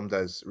things the film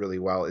does really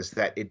well is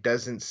that it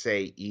doesn't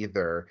say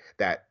either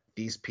that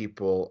these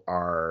people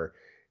are,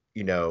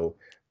 you know,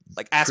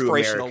 Like true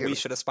aspirational, we American,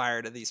 should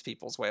aspire to these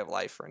people's way of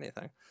life or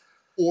anything.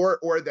 or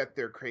that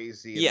they're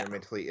crazy and Yeah. they're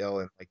mentally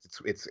ill, and like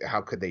it's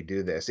how could they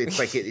do this? It's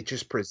like it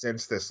just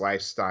presents this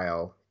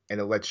lifestyle,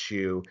 and it lets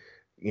you,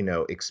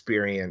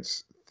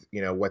 experience,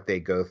 what they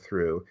go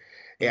through.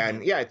 Hmm.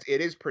 And yeah,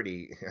 it is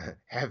pretty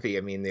heavy.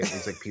 I mean,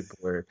 it's like people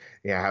are,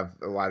 have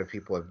a lot of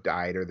people have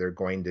died or they're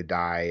going to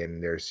die,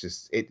 and there's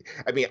just it.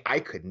 I mean, I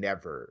could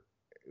never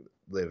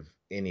live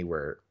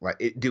anywhere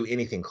like do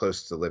anything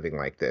close to living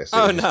like this. It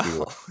Oh would just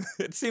no,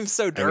 be. it seems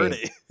so I mean,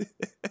 dirty.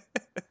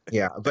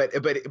 yeah, but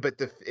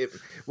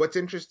what's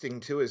interesting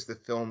too is the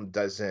film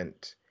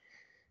doesn't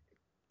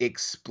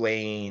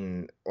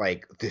explain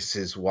like this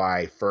is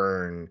why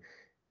Fern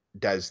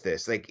does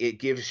this. Like it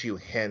gives you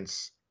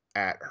hints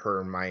at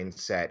her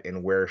mindset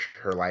and where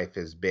her life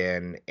has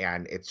been,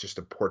 and it's just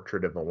a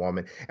portrait of a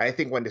woman. And I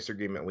think one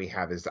disagreement we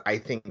have is that I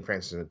think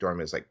Frances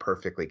McDormand is like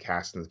perfectly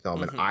cast in the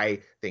film, and Mm-hmm.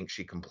 I think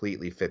she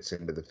completely fits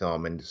into the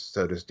film, and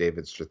so does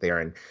David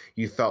Strathairn.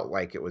 You felt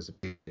like it was a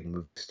big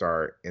movie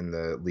star in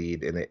the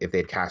lead, and if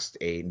they'd cast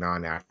a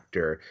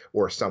non-actor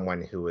or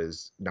someone who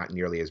is not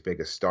nearly as big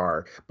a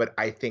star. But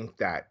I think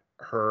that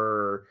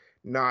her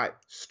not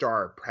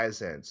star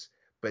presence,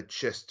 but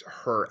just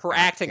her Her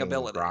acting acting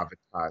ability.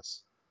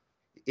 gravitas,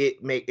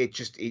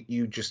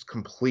 you just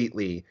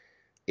completely,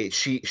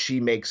 she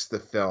makes the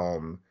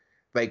film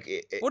like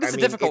What I is a mean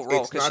difficult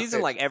role? it's Because not she's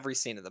in that, like every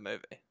scene of the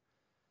movie.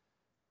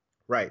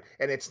 right,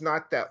 and it's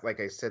not that, like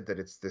I said, that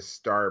it's this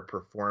star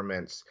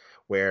performance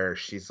where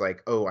she's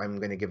like, oh, I'm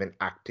going to give an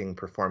acting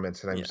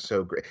performance and I'm Yeah.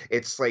 so great.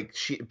 It's like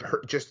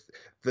just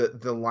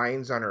the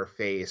lines on her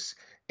face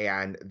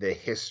and the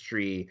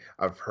history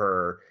of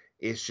her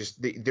is just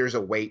there's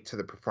a weight to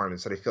the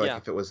performance that I feel like Yeah.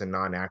 if it was a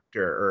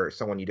non-actor or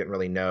someone you didn't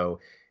really know,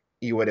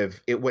 it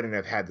wouldn't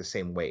have had the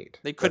same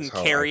weight. They That's couldn't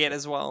how I carry it think.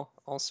 as well,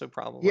 also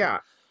probably. Yeah,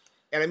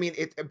 and I mean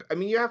I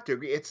mean, you have to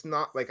agree. It's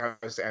not like I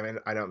mean,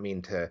 I don't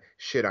mean to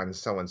shit on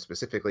someone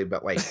specifically,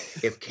 but like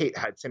if Kate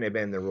Hudson had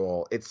been in the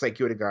role, it's like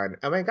you would have gone,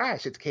 "Oh my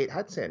gosh, it's Kate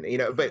Hudson," you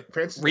know. Hmm. But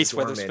Frances Reese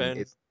McDormand Witherspoon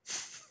is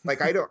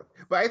like I don't.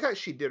 But I thought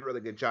she did a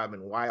really good job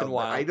in and Wild.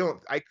 But I Wild.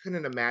 don't. I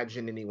couldn't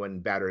imagine anyone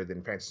better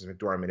than Frances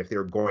McDormand if they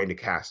were going to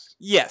cast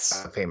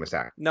Yes. a famous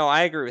actor. No,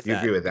 I agree with You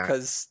that agree with that?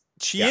 because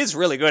she Yeah. is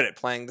really good at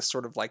playing the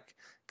sort of like,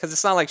 because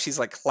it's not like she's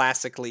like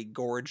classically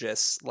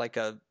gorgeous like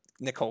a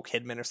Nicole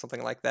Kidman or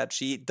something like that.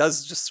 She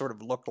does just sort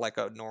of look like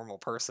a normal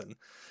person,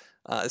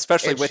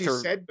 especially And with she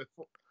her. said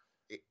before,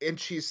 and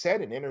she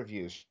said in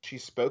interviews,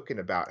 she's spoken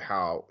about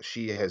how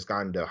she has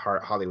gone to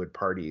Hollywood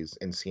parties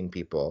and seen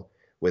people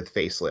with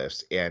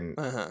facelifts, and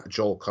Uh-huh.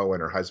 Joel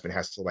Cohen, her husband,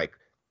 has to like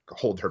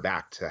hold her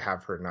back to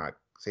have her not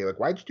say like,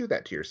 "Why'd you do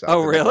that to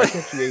Oh, yourself?" And like, "Why really?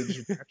 can't you age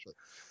naturally?"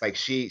 Like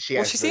she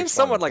Well, has she very seems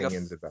strong somewhat like a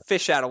opinions about.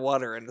 fish out of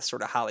water in the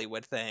sort of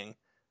Hollywood thing.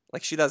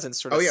 Like she doesn't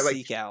sort Oh of yeah,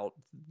 like seek out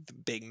the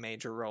big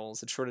major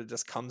roles. It sort of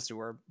just comes to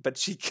her. But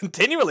she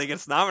continually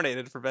gets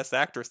nominated for Best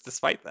Actress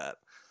despite that.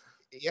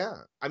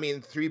 yeah. I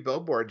mean, Three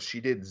Billboards,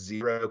 she did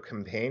zero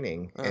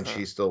campaigning and Uh-huh.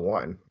 she still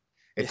won.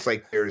 Yeah. It's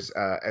like there's,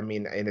 I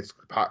mean, and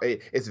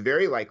it's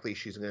very likely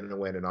she's going to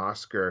win an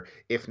Oscar,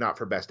 if not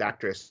for Best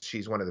Actress.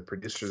 She's one of the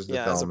producers of the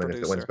Yeah, as a film, and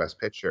if it wins producer. Best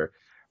Picture,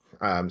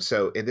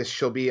 so in this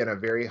she'll be in a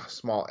very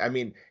small. I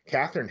mean,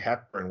 Katharine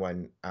Hepburn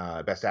won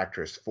Best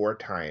Actress 4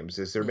 times.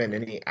 Has there been Hmm.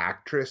 any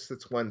actress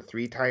that's won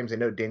 3 times? I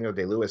know Daniel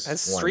Day Lewis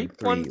Has won Streep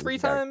won three three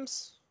lead act.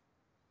 times?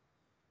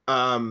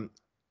 Um,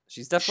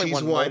 She's definitely she's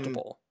won won.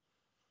 multiple.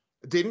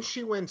 Didn't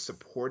she win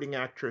supporting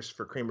actress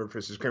for Kramer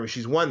versus Kramer?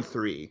 She's won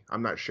 3.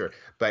 I'm not sure,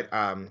 but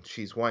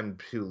she's won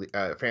 2.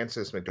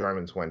 Frances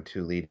McDormand's won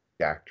 2 lead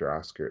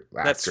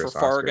That's for actress Oscars.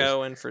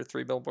 Fargo and for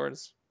Three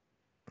Billboards.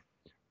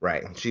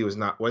 Right. She was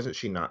not. Wasn't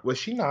she not? Was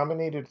she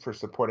nominated for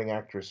supporting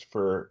actress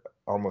for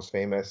Almost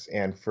Famous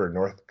and for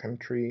North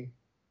Country?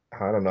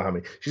 I don't know how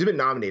many. She's been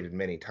nominated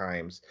many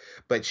times,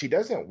 but she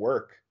doesn't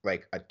work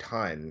like a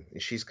ton.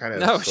 She's kind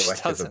of No, she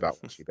selective doesn't.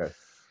 about what she does.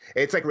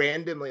 It's like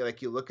randomly,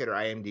 like you look at her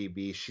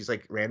IMDb, she's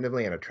like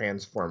randomly in a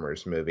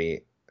Transformers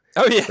movie,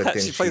 Oh but yeah,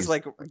 then she plays she's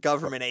like a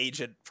government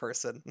agent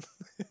person.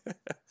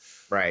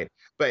 right.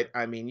 But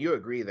I mean, you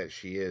agree that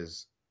she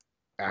is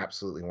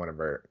absolutely one of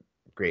our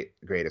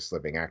greatest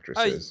living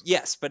actresses.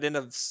 Yes, but in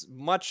a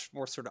much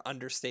more sort of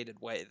understated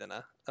way than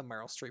a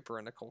Meryl Streep or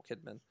a Nicole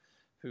Kidman,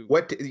 who.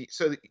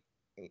 So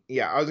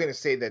yeah, I was going to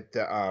say that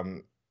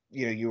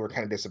you were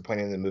kind of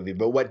disappointed in the movie,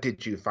 but what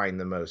did you find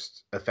the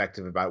most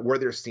effective about it? Were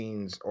there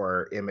scenes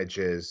or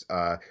images?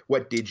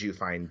 What did you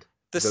find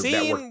The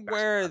that worked scene best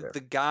where about it? the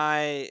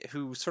guy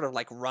who sort of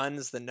like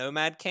runs the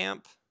nomad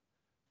camp,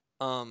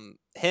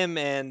 him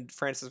and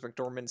Frances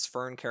McDormand's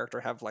Fern character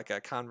have like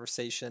a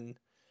conversation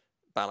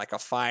about like a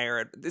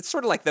fire. It's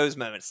sort of like those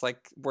moments,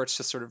 like where it's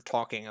just sort of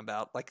talking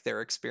about like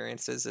their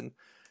experiences. And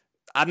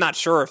I'm not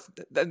sure if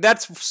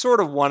that's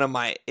sort of one of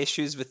my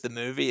issues with the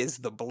movie is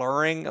the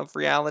blurring of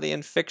reality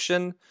and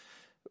fiction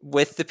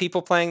with the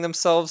people playing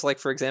themselves. Like,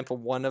 for example,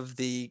 one of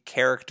the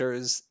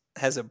characters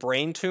has a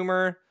brain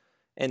tumor,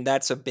 and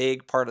that's a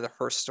big part of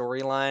her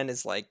storyline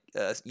is like,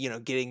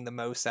 getting the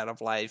most out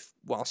of life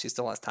while she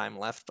still has time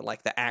left. But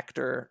like the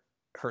actor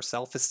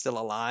herself is still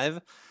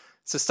alive.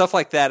 So stuff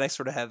like that, I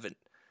sort of have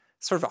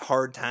sort of a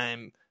hard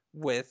time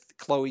with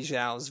Chloe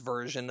Zhao's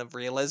version of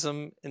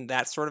realism in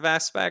that sort of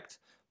aspect.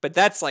 But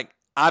that's like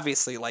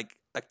obviously like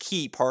a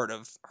key part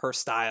of her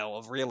style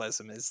of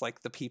realism is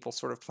like the people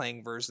sort of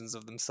playing versions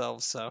of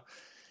themselves. So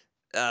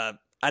uh,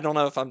 I don't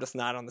know if I'm just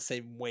not on the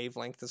same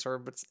wavelength as her,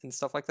 but and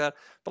stuff like that.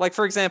 But like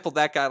for example,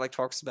 that guy like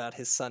talks about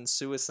his son's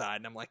suicide,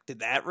 and I'm like, did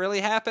that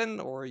really happen,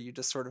 or are you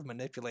just sort of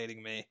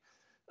manipulating me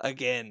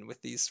again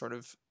with these sort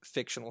of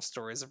fictional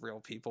stories of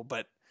real people?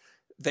 But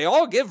they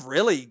all give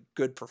really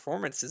good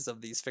performances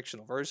of these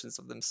fictional versions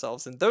of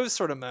themselves, and those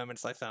sort of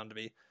moments I found to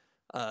be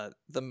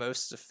the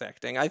most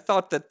affecting. I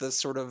thought that the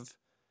sort of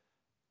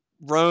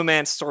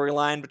romance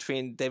storyline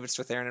between David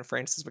Strathairn and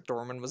Frances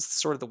McDormand was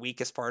sort of the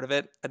weakest part of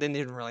it. I didn't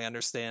even really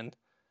understand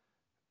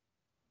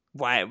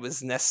why it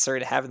was necessary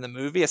to have in the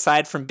movie,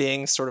 aside from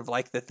being sort of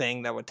like the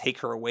thing that would take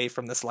her away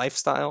from this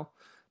lifestyle.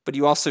 But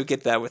you also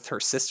get that with her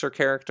sister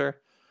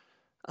character.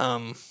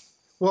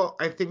 Well,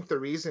 I think the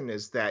reason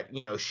is that,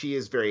 she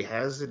is very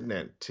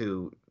hesitant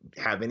to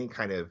have any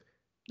kind of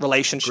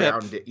relationship,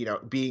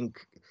 being.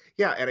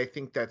 Yeah, and I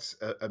think that's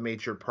a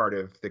major part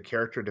of the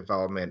character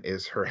development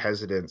is her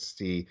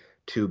hesitancy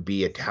to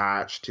be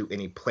attached to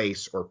any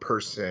place or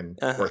person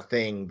or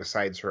thing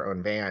besides her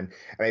own van.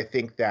 And I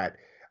think that,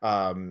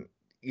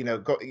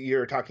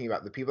 you're talking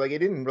about the people. Like, it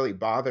didn't really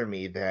bother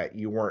me that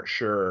you weren't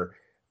sure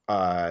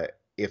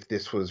if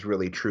this was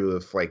really true,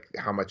 if like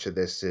how much of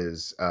this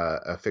is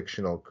a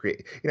fictional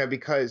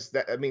because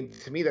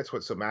to me, that's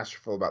what's so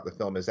masterful about the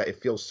film is that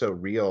it feels so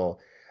real.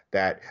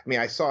 That,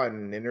 I saw in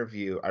an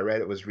interview,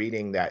 was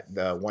reading that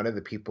one of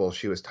the people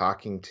she was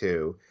talking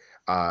to,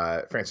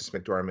 Frances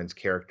McDormand's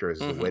character is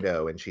the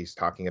widow, and she's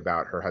talking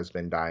about her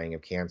husband dying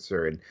of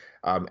cancer. And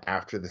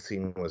after the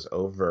scene was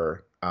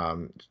over,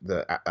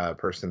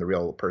 the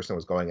real person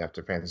was going up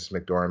to Frances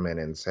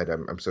McDormand and said,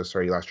 I'm so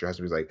sorry you lost your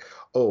husband. He was like,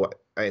 oh,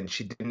 and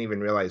she didn't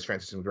even realize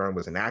Frances McDormand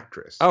was an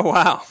actress. Oh,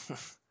 wow.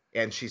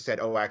 And she said,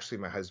 oh, actually,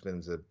 my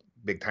husband's a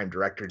big-time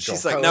director.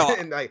 She's like, no,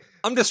 and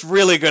I'm just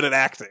really good at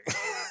acting.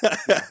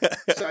 Yeah.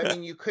 So,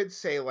 you could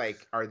say,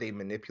 like, are they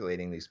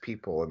manipulating these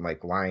people and,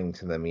 like, lying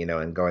to them,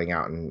 and going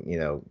out and,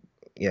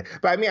 yeah.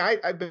 But,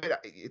 I bet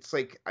it's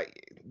like,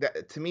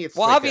 to me, it's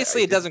well, like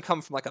obviously, it doesn't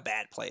come from, like, a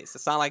bad place.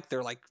 It's not like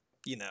they're, like,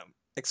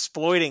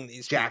 exploiting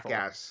these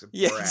jackass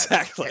people. Yeah,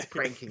 exactly.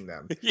 Pranking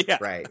them. Yeah.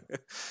 Right.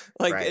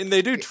 Like, right. And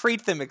they do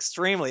treat them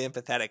extremely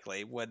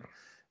empathetically when,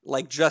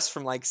 like, just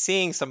from, like,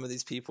 seeing some of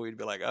these people, you'd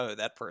be like, oh,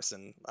 that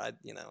person, I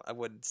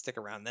wouldn't stick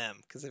around them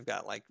because they've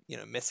got, like,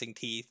 missing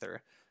teeth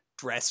or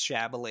dress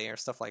shabbily or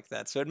stuff like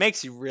that. So it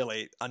makes you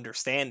really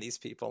understand these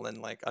people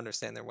and, like,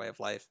 understand their way of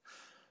life.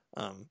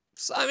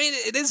 So,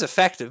 it is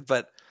effective,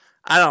 but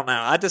I don't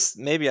know.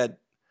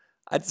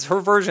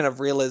 Her version of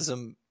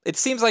realism, it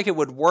seems like it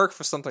would work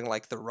for something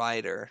like The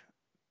Rider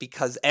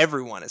because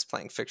everyone is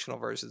playing fictional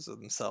versions of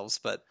themselves,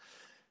 but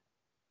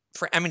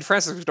Frances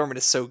McDormand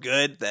is so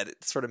good that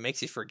it sort of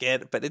makes you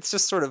forget, but it's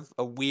just sort of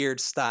a weird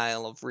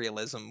style of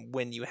realism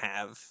when you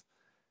have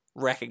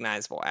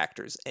recognizable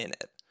actors in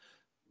it.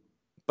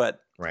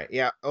 But right,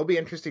 yeah, it'll be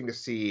interesting to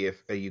see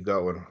if you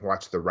go and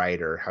watch The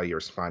Rider, how you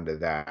respond to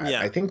that.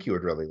 Yeah. I think you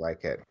would really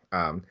like it.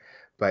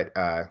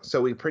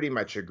 So we pretty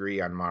much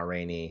agree on Ma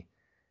Rainey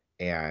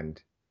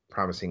and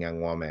Promising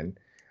Young Woman.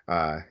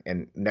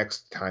 And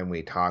next time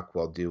we talk,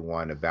 we'll do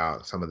one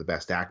about some of the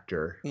Best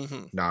Actor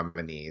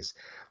nominees.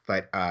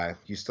 But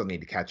you still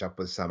need to catch up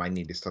with some. I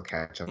need to still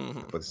catch up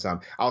with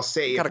some. I'll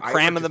say if I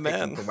were just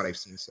picking from what I've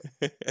seen.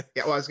 Yeah,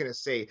 well, I was going to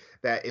say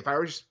that if I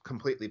were just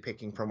completely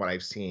picking from what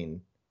I've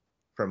seen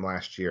from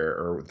last year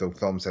or the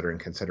films that are in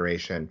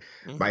consideration,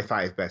 my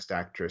 5 Best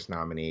Actress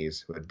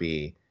nominees would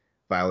be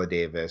Viola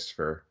Davis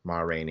for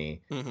Ma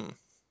Rainey,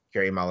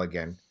 Carey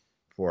Mulligan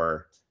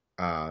for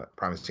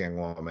Promising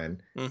Young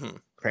Woman,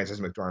 Frances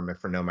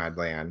McDormand for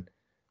Nomadland,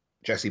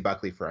 Jessie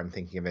Buckley for I'm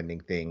Thinking of Ending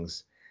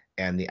Things,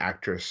 and the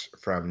actress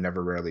from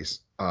Never, Rarely,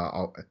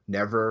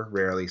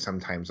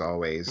 Sometimes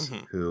Always,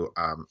 who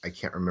I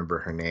can't remember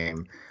her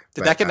name.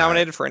 Did that get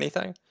nominated for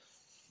anything?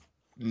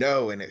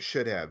 No, and it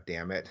should have.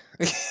 Damn it!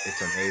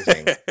 It's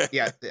amazing.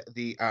 Yeah,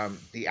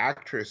 the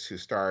actress who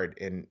starred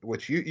in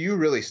which you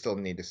really still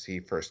need to see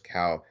First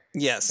Cow.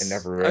 Yes, and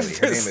Never Really.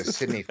 Her name is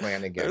Sydney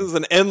Flanagan. There's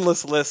an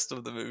endless list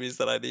of the movies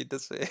that I need to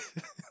see.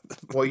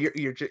 Well,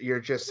 you're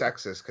just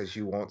sexist because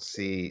you won't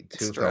see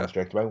 2 films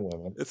directed by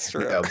women. It's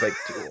true.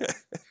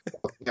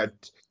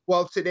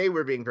 Well, today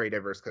we're being very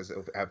diverse because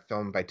we have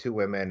filmed by 2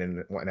 women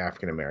and 1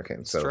 African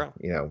American. So true.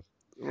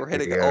 We're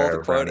hitting all the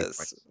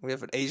quotas. We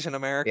have an Asian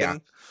American,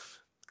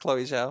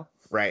 Chloe Zhao.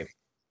 Right.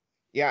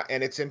 Yeah,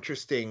 and it's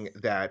interesting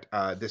that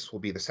this will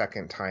be the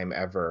second time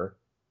ever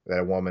that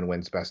a woman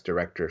wins Best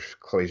Director.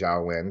 Chloe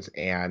Zhao wins,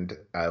 and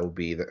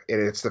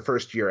it's the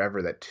first year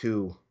ever that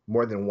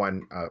more than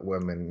 1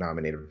 woman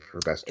nominated for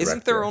Best Director.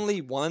 Isn't there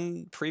only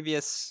 1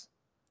 previous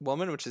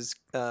woman, which is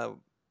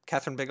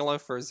Catherine Bigelow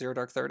for Zero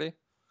Dark 30?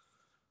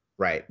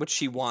 Right. Which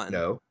she won.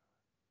 No.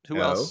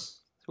 Who else?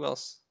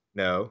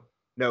 No,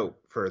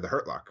 for The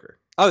Hurt Locker.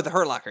 Oh, The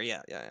Hurt Locker.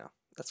 Yeah.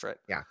 That's right.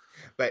 Yeah.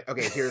 But,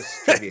 okay, here's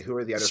trivia. Who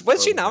are the other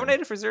Was she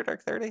nominated for Zero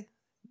Dark 30?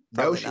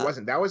 No, she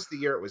wasn't. That was the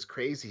year it was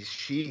crazy.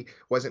 She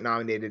wasn't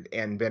nominated,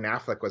 and Ben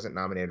Affleck wasn't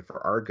nominated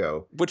for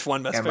Argo. Which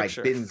won Best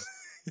Picture? And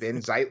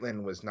Ben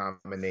Zeitlin was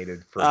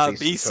nominated for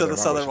Beasts of the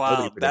Southern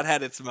Wild. That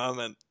had its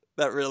moment.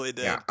 That really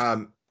did.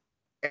 Yeah.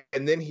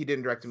 And then he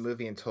didn't direct a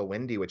movie until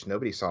Wendy, which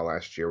nobody saw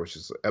last year, which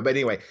is. But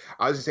anyway,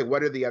 I was going to say,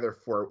 what are the other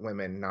 4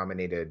 women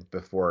nominated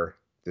before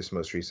this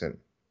most recent?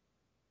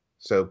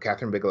 So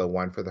Catherine Bigelow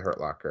won for The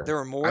Hurt Locker. There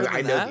were more than that?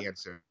 I know the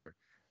answer.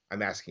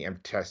 I'm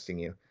testing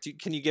you.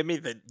 Can you give me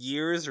the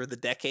years or the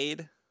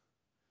decade?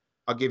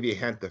 I'll give you a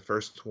hint. The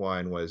first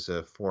one was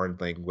a foreign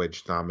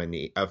language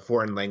nominee, a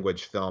foreign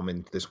language film,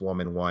 and this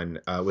woman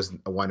won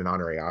an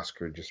honorary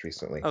Oscar just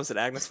recently. Oh, is it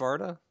Agnes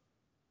Varda?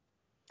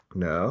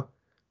 No,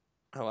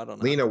 Oh, I don't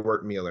know. Lena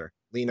Wertmuller.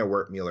 Lena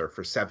Wertmuller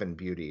for Seven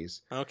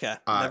Beauties. Okay,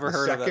 never The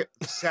heard of it.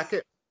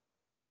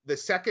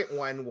 second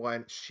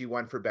one she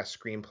won for best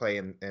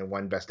screenplay and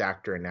won best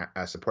actor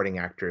and supporting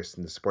actress,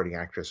 and the supporting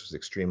actress was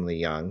extremely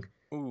young.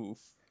 Ooh,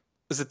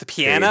 was it The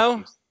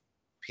Piano?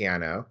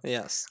 Piano.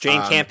 Yes,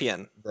 Jane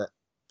Campion. The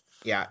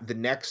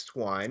next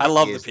one I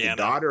love is The Piano.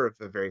 the daughter of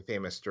a very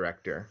famous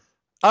director.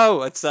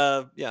 Oh, it's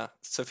Sofia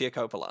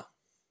Coppola.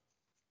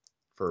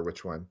 For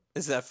which one?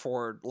 Is that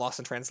for Lost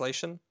in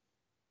Translation?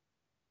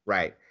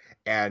 Right.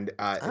 And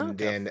okay.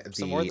 then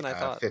So more than I the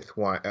thought. fifth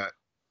one,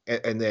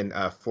 and then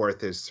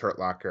fourth is Hurt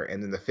Locker,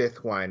 and then the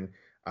fifth one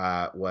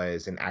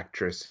was an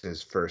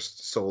actress's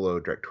first solo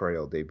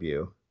directorial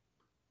debut.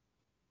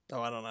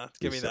 Oh, I don't know.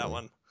 Give me that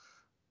one.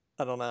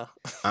 I don't know.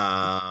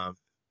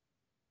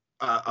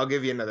 I'll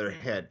give you another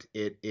hint.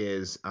 It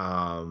is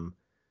I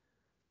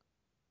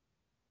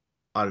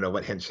don't know,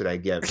 what hint should I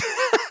give?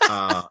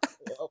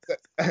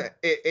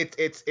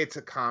 It's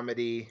a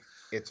comedy.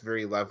 It's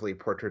very lovely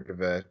portrait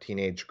of a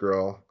teenage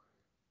girl.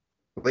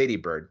 Lady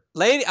Bird.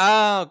 Greta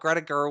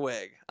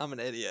Gerwig. I'm an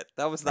idiot.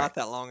 That was not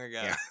that long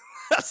ago. Yeah.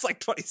 That's like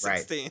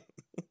 2016. Right.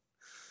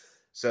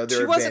 So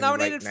she wasn't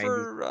nominated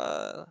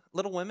for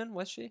Little Women,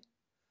 was she?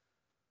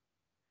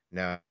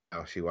 No,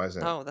 she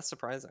wasn't. Oh, that's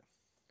surprising.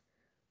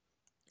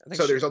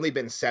 So there's only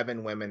been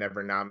 7 women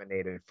ever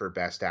nominated for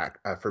best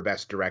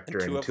director,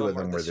 and 2 of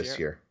them were this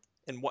year.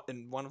 And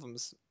one of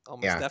them's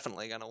almost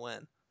definitely gonna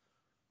win.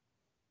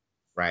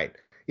 Right.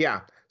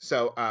 Yeah.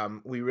 So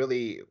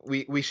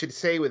we should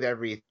say with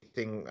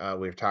everything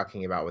we're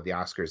talking about with the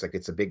Oscars, like,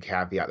 it's a big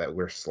caveat that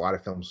there's a lot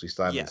of films we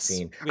still haven't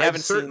seen. We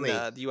haven't seen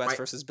the U.S.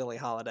 versus Billie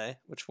Holiday,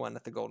 which won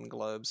at the Golden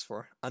Globes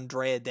for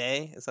Andrea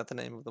Day. Is that the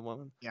name of the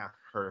woman? Yeah,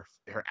 her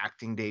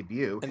acting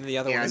debut. And the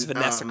other one is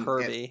Vanessa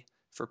Kirby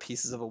for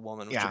Pieces of a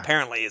Woman, which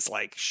apparently is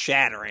like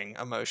shattering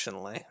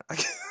emotionally.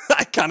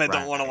 I kind of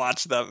don't want to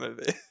watch that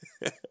movie.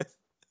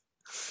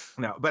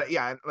 No, but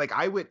like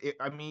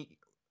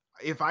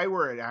if I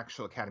were an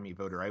actual Academy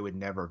voter, I would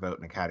never vote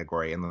in a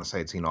category unless I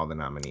had seen all the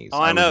nominees.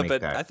 Oh, I know,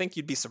 but I think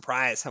you'd be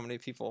surprised how many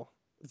people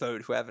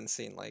vote who haven't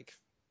seen like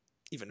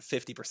even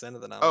 50%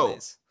 of the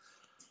nominees.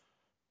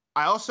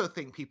 I also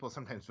think people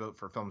sometimes vote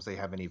for films they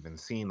haven't even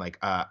seen. Like,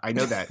 I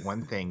know that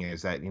one thing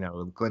is that,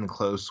 Glenn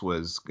Close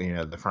was,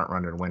 the front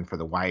runner to win for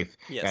The Wife.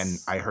 Yes. And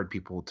I heard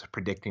people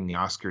predicting the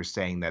Oscars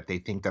saying that they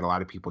think that a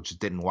lot of people just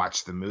didn't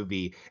watch the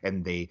movie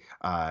and they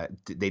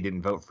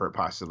didn't vote for it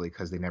possibly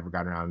because they never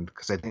got around.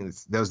 Because I think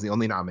that was the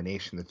only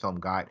nomination the film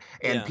got.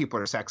 And people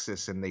are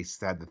sexist, and they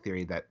had the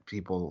theory that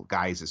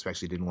guys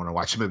especially, didn't want to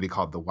watch a movie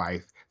called The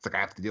Wife. It's like,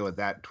 I have to deal with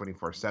that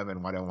 24/7.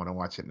 Why do I want to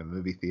watch it in a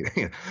movie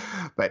theater?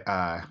 But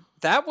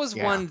that was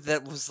one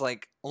that was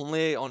like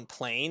only on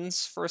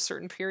planes for a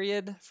certain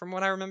period, from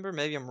what I remember.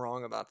 Maybe I'm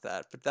wrong about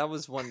that, but that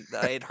was one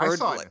that I had heard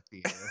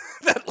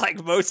that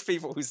like most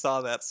people who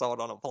saw that saw it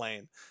on a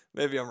plane.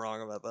 Maybe I'm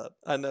wrong about that.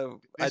 I know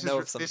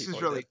of some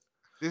people.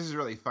 This is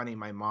really funny.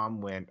 My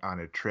mom went on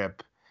a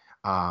trip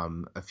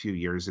a few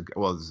years ago.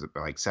 Well, it was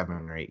like 7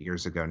 or 8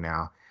 years ago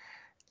now,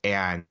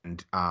 and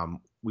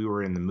we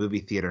were in the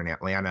movie theater in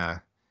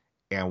Atlanta,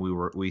 and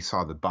we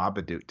saw The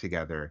Babadook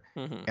together.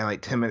 Mm-hmm. And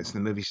like 10 minutes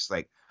in the movie, she's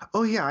like,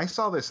 "Oh yeah, I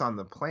saw this on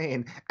the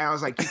plane." And I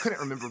was like, "You couldn't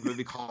remember a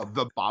movie called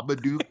The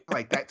Babadook?"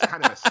 Like, that's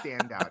kind of a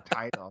standout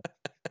title,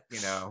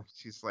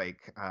 She's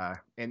like,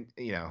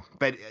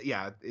 but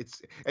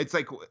it's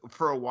like,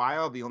 for a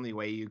while, the only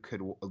way you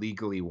could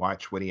legally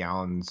watch Woody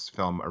Allen's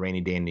film A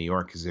Rainy Day in New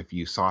York is if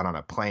you saw it on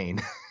a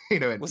plane.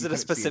 Was it a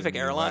specific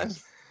airline?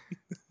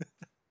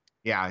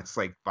 Yeah, it's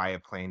like, buy a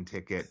plane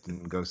ticket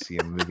and go see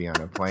a movie on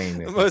a plane.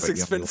 The most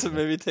expensive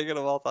movie ticket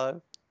of all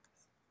time.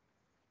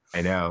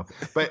 I know.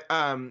 But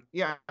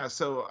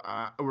so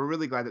we're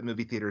really glad that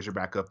movie theaters are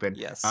back open.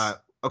 Yes.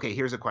 Okay,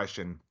 here's a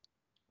question.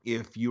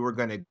 If you were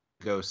going to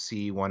go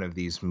see one of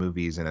these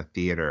movies in a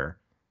theater,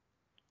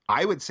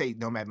 I would say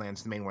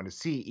Nomadland's the main one to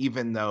see,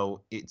 even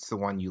though it's the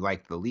one you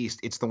like the least.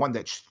 It's the one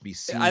that should be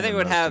seen in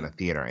the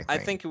theater, I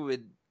think.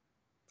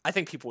 I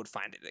think people would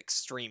find it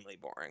extremely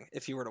boring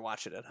if you were to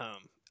watch it at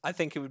home. I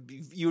think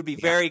you would be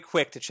very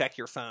quick to check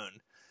your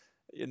phone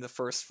in the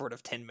first sort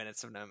of 10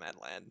 minutes of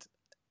Nomadland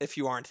if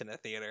you aren't in a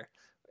theater.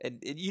 And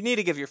you need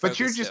to give your focus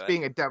to it. But you're just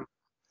being a dumb...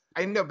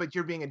 I know, but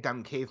you're being a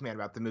dumb caveman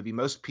about the movie.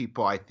 Most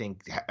people, I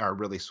think, are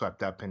really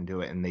swept up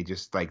into it, and they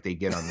just, like, they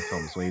get on the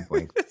film's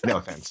wavelength. No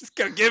offense.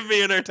 Give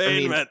me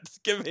entertainment.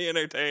 Give me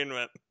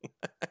entertainment.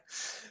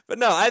 But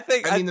no, I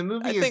think the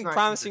movie I is think not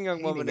Promising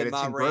Young Woman and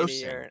Ma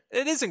Rainey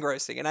it is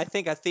engrossing, and I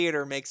think a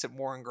theater makes it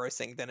more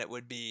engrossing than it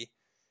would be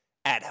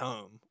at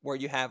home, where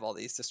you have all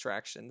these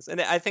distractions.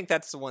 And I think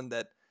that's the one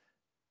that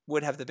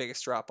would have the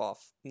biggest drop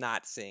off,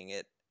 not seeing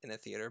it in a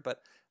theater. But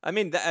I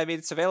mean,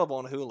 it's available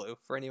on Hulu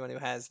for anyone who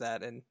has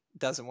that and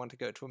doesn't want to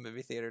go to a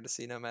movie theater to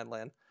see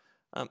Nomadland.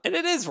 And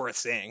it is worth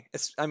seeing.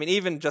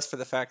 Even just for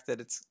the fact that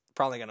it's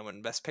probably going to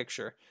win Best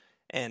Picture,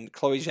 And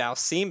Chloe Zhao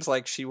seems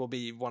like she will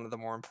be one of the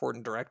more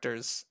important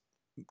directors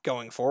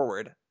going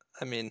forward.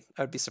 I mean,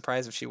 I would be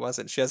surprised if she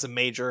wasn't. She has a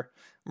major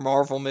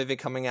Marvel movie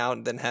coming out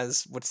and then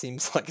has what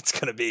seems like it's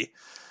going to be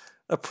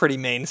a pretty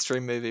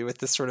mainstream movie with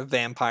this sort of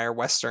vampire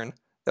western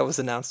that was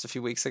announced a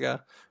few weeks ago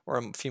or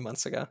a few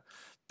months ago.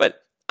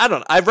 But I don't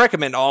know. I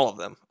recommend all of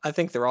them. I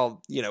think they're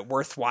all,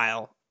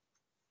 worthwhile,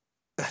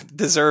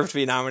 deserve to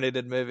be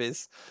nominated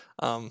movies.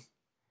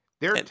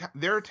 There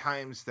are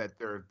times that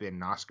there have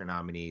been Oscar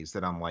nominees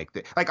that I'm like,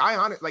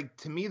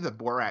 to me, the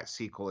Borat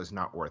sequel is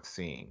not worth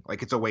seeing.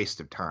 Like, it's a waste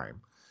of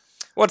time.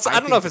 Well, I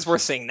don't know if it's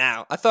worth seeing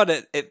now. I thought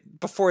it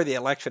before the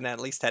election at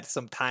least had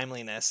some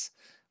timeliness,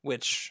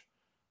 which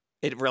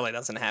it really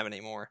doesn't have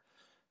anymore.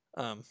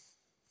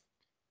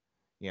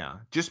 Yeah,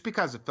 just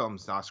because a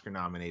film's Oscar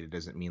nominated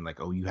doesn't mean like,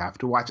 oh, you have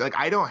to watch. Like,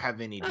 I don't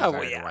have any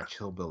desire to watch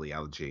Hillbilly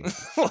Elegy.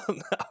 Well,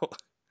 no,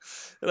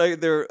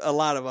 like there are a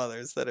lot of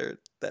others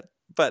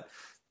but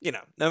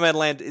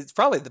Nomadland is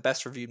probably the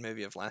best reviewed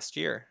movie of last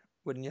year,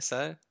 wouldn't you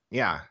say?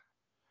 Yeah.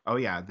 Oh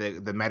yeah,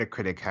 the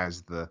Metacritic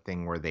has the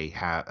thing where they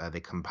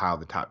compile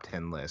the top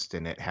 10 list,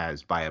 and it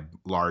has by a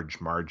large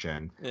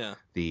margin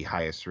the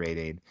highest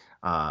rated.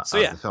 So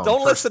yeah,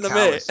 don't listen to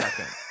me.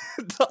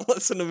 Don't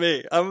listen to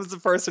me. I was the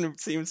person who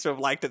seems to have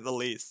liked it the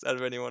least out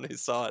of anyone who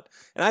saw it,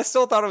 and I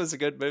still thought it was a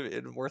good movie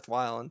and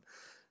worthwhile. And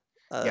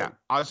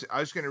I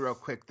was going to real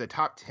quick. The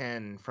top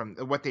 10 from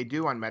what they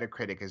do on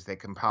Metacritic is they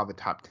compile the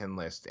top 10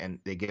 list, and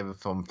they give a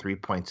film 3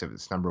 points if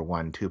it's number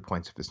 1, 2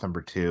 points if it's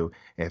number 2,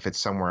 and if it's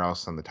somewhere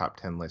else on the top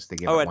 10 list, they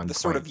give it 1 point.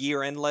 Sort of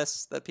year-end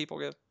list that people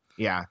give.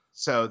 Yeah.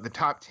 So the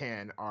top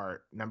 10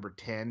 are number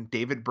 10,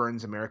 David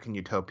Byrne's American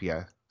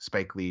Utopia,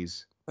 Spike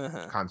Lee's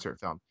concert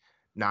film.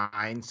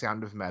 9,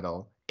 Sound of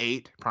Metal.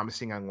 8,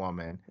 Promising Young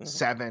Woman.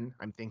 7,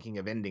 I'm Thinking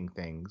of Ending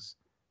Things.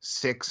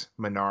 6,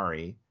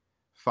 Minari.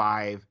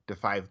 5, Da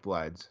 5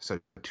 Bloods. So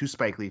 2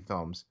 Spike Lee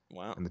films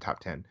in the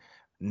top 10.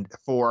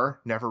 4,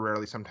 Never,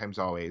 Rarely, Sometimes,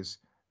 Always.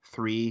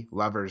 3,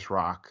 Lovers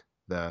Rock,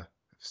 the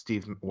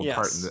Steve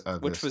part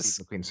which the was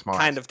Steve McQueen Small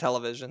kind of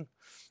television.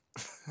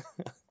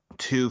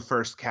 2,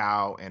 First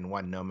Cow, and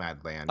 1,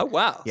 Nomadland. Oh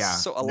wow! Yeah.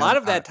 So a lot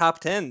of that top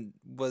 10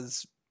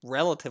 was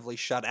relatively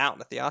shut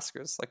out at the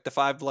Oscars. Like Da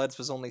 5 Bloods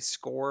was only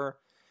score.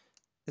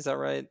 Is that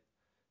right?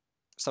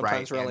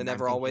 Sometimes, Rarely,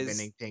 Never, Always.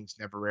 Ending Things,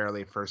 Never,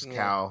 Rarely, First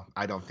Cow.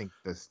 I don't think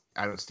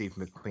Steve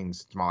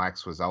McQueen's Small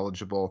Axe was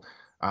eligible.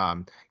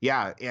 So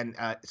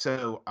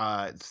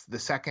the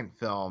second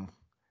film,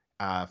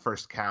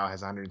 First Cow,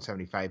 has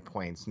 175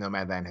 points.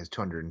 Nomadland has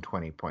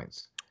 220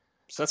 points.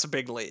 So that's a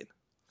big lead.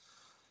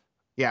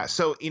 Yeah.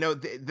 So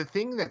the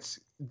thing that's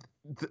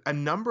a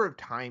number of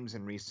times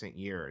in recent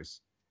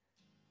years,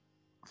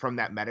 from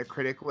that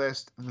Metacritic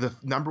list, the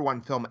number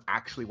 1 film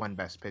actually won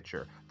Best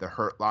Picture. The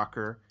Hurt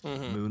Locker,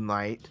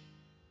 Moonlight,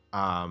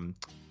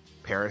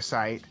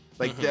 Parasite.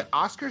 Like the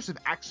Oscars have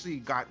actually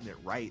gotten it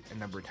right a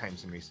number of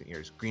times in recent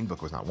years. Green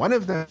Book was not one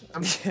of them,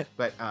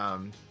 but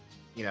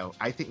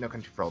I think No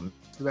Country for Old Men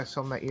was the best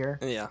film that year.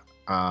 Yeah.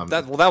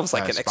 That was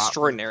like an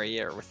extraordinary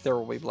year with There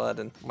Will Be Blood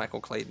and Michael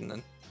Clayton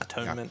and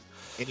Atonement.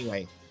 Yeah.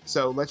 Anyway,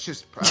 so let's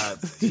just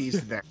tease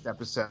the next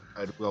episode.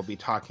 We'll be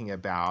talking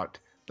about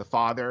The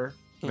Father,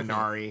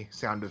 Minari,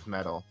 Sound of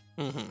Metal.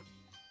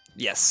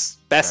 Yes,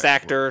 Best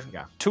Actor.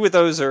 Yeah. 2 of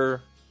those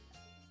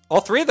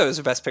all 3 of those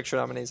are Best Picture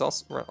nominees.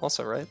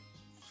 Also, right?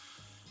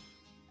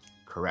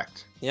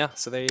 Correct. Yeah.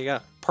 So there you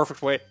go.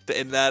 Perfect way to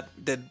end that.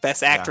 Did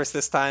Best Actress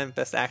this time,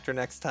 Best Actor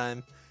next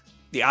time.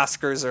 The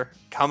Oscars are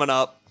coming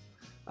up.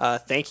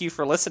 Thank you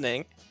for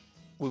listening.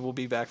 We will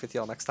be back with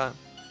y'all next time.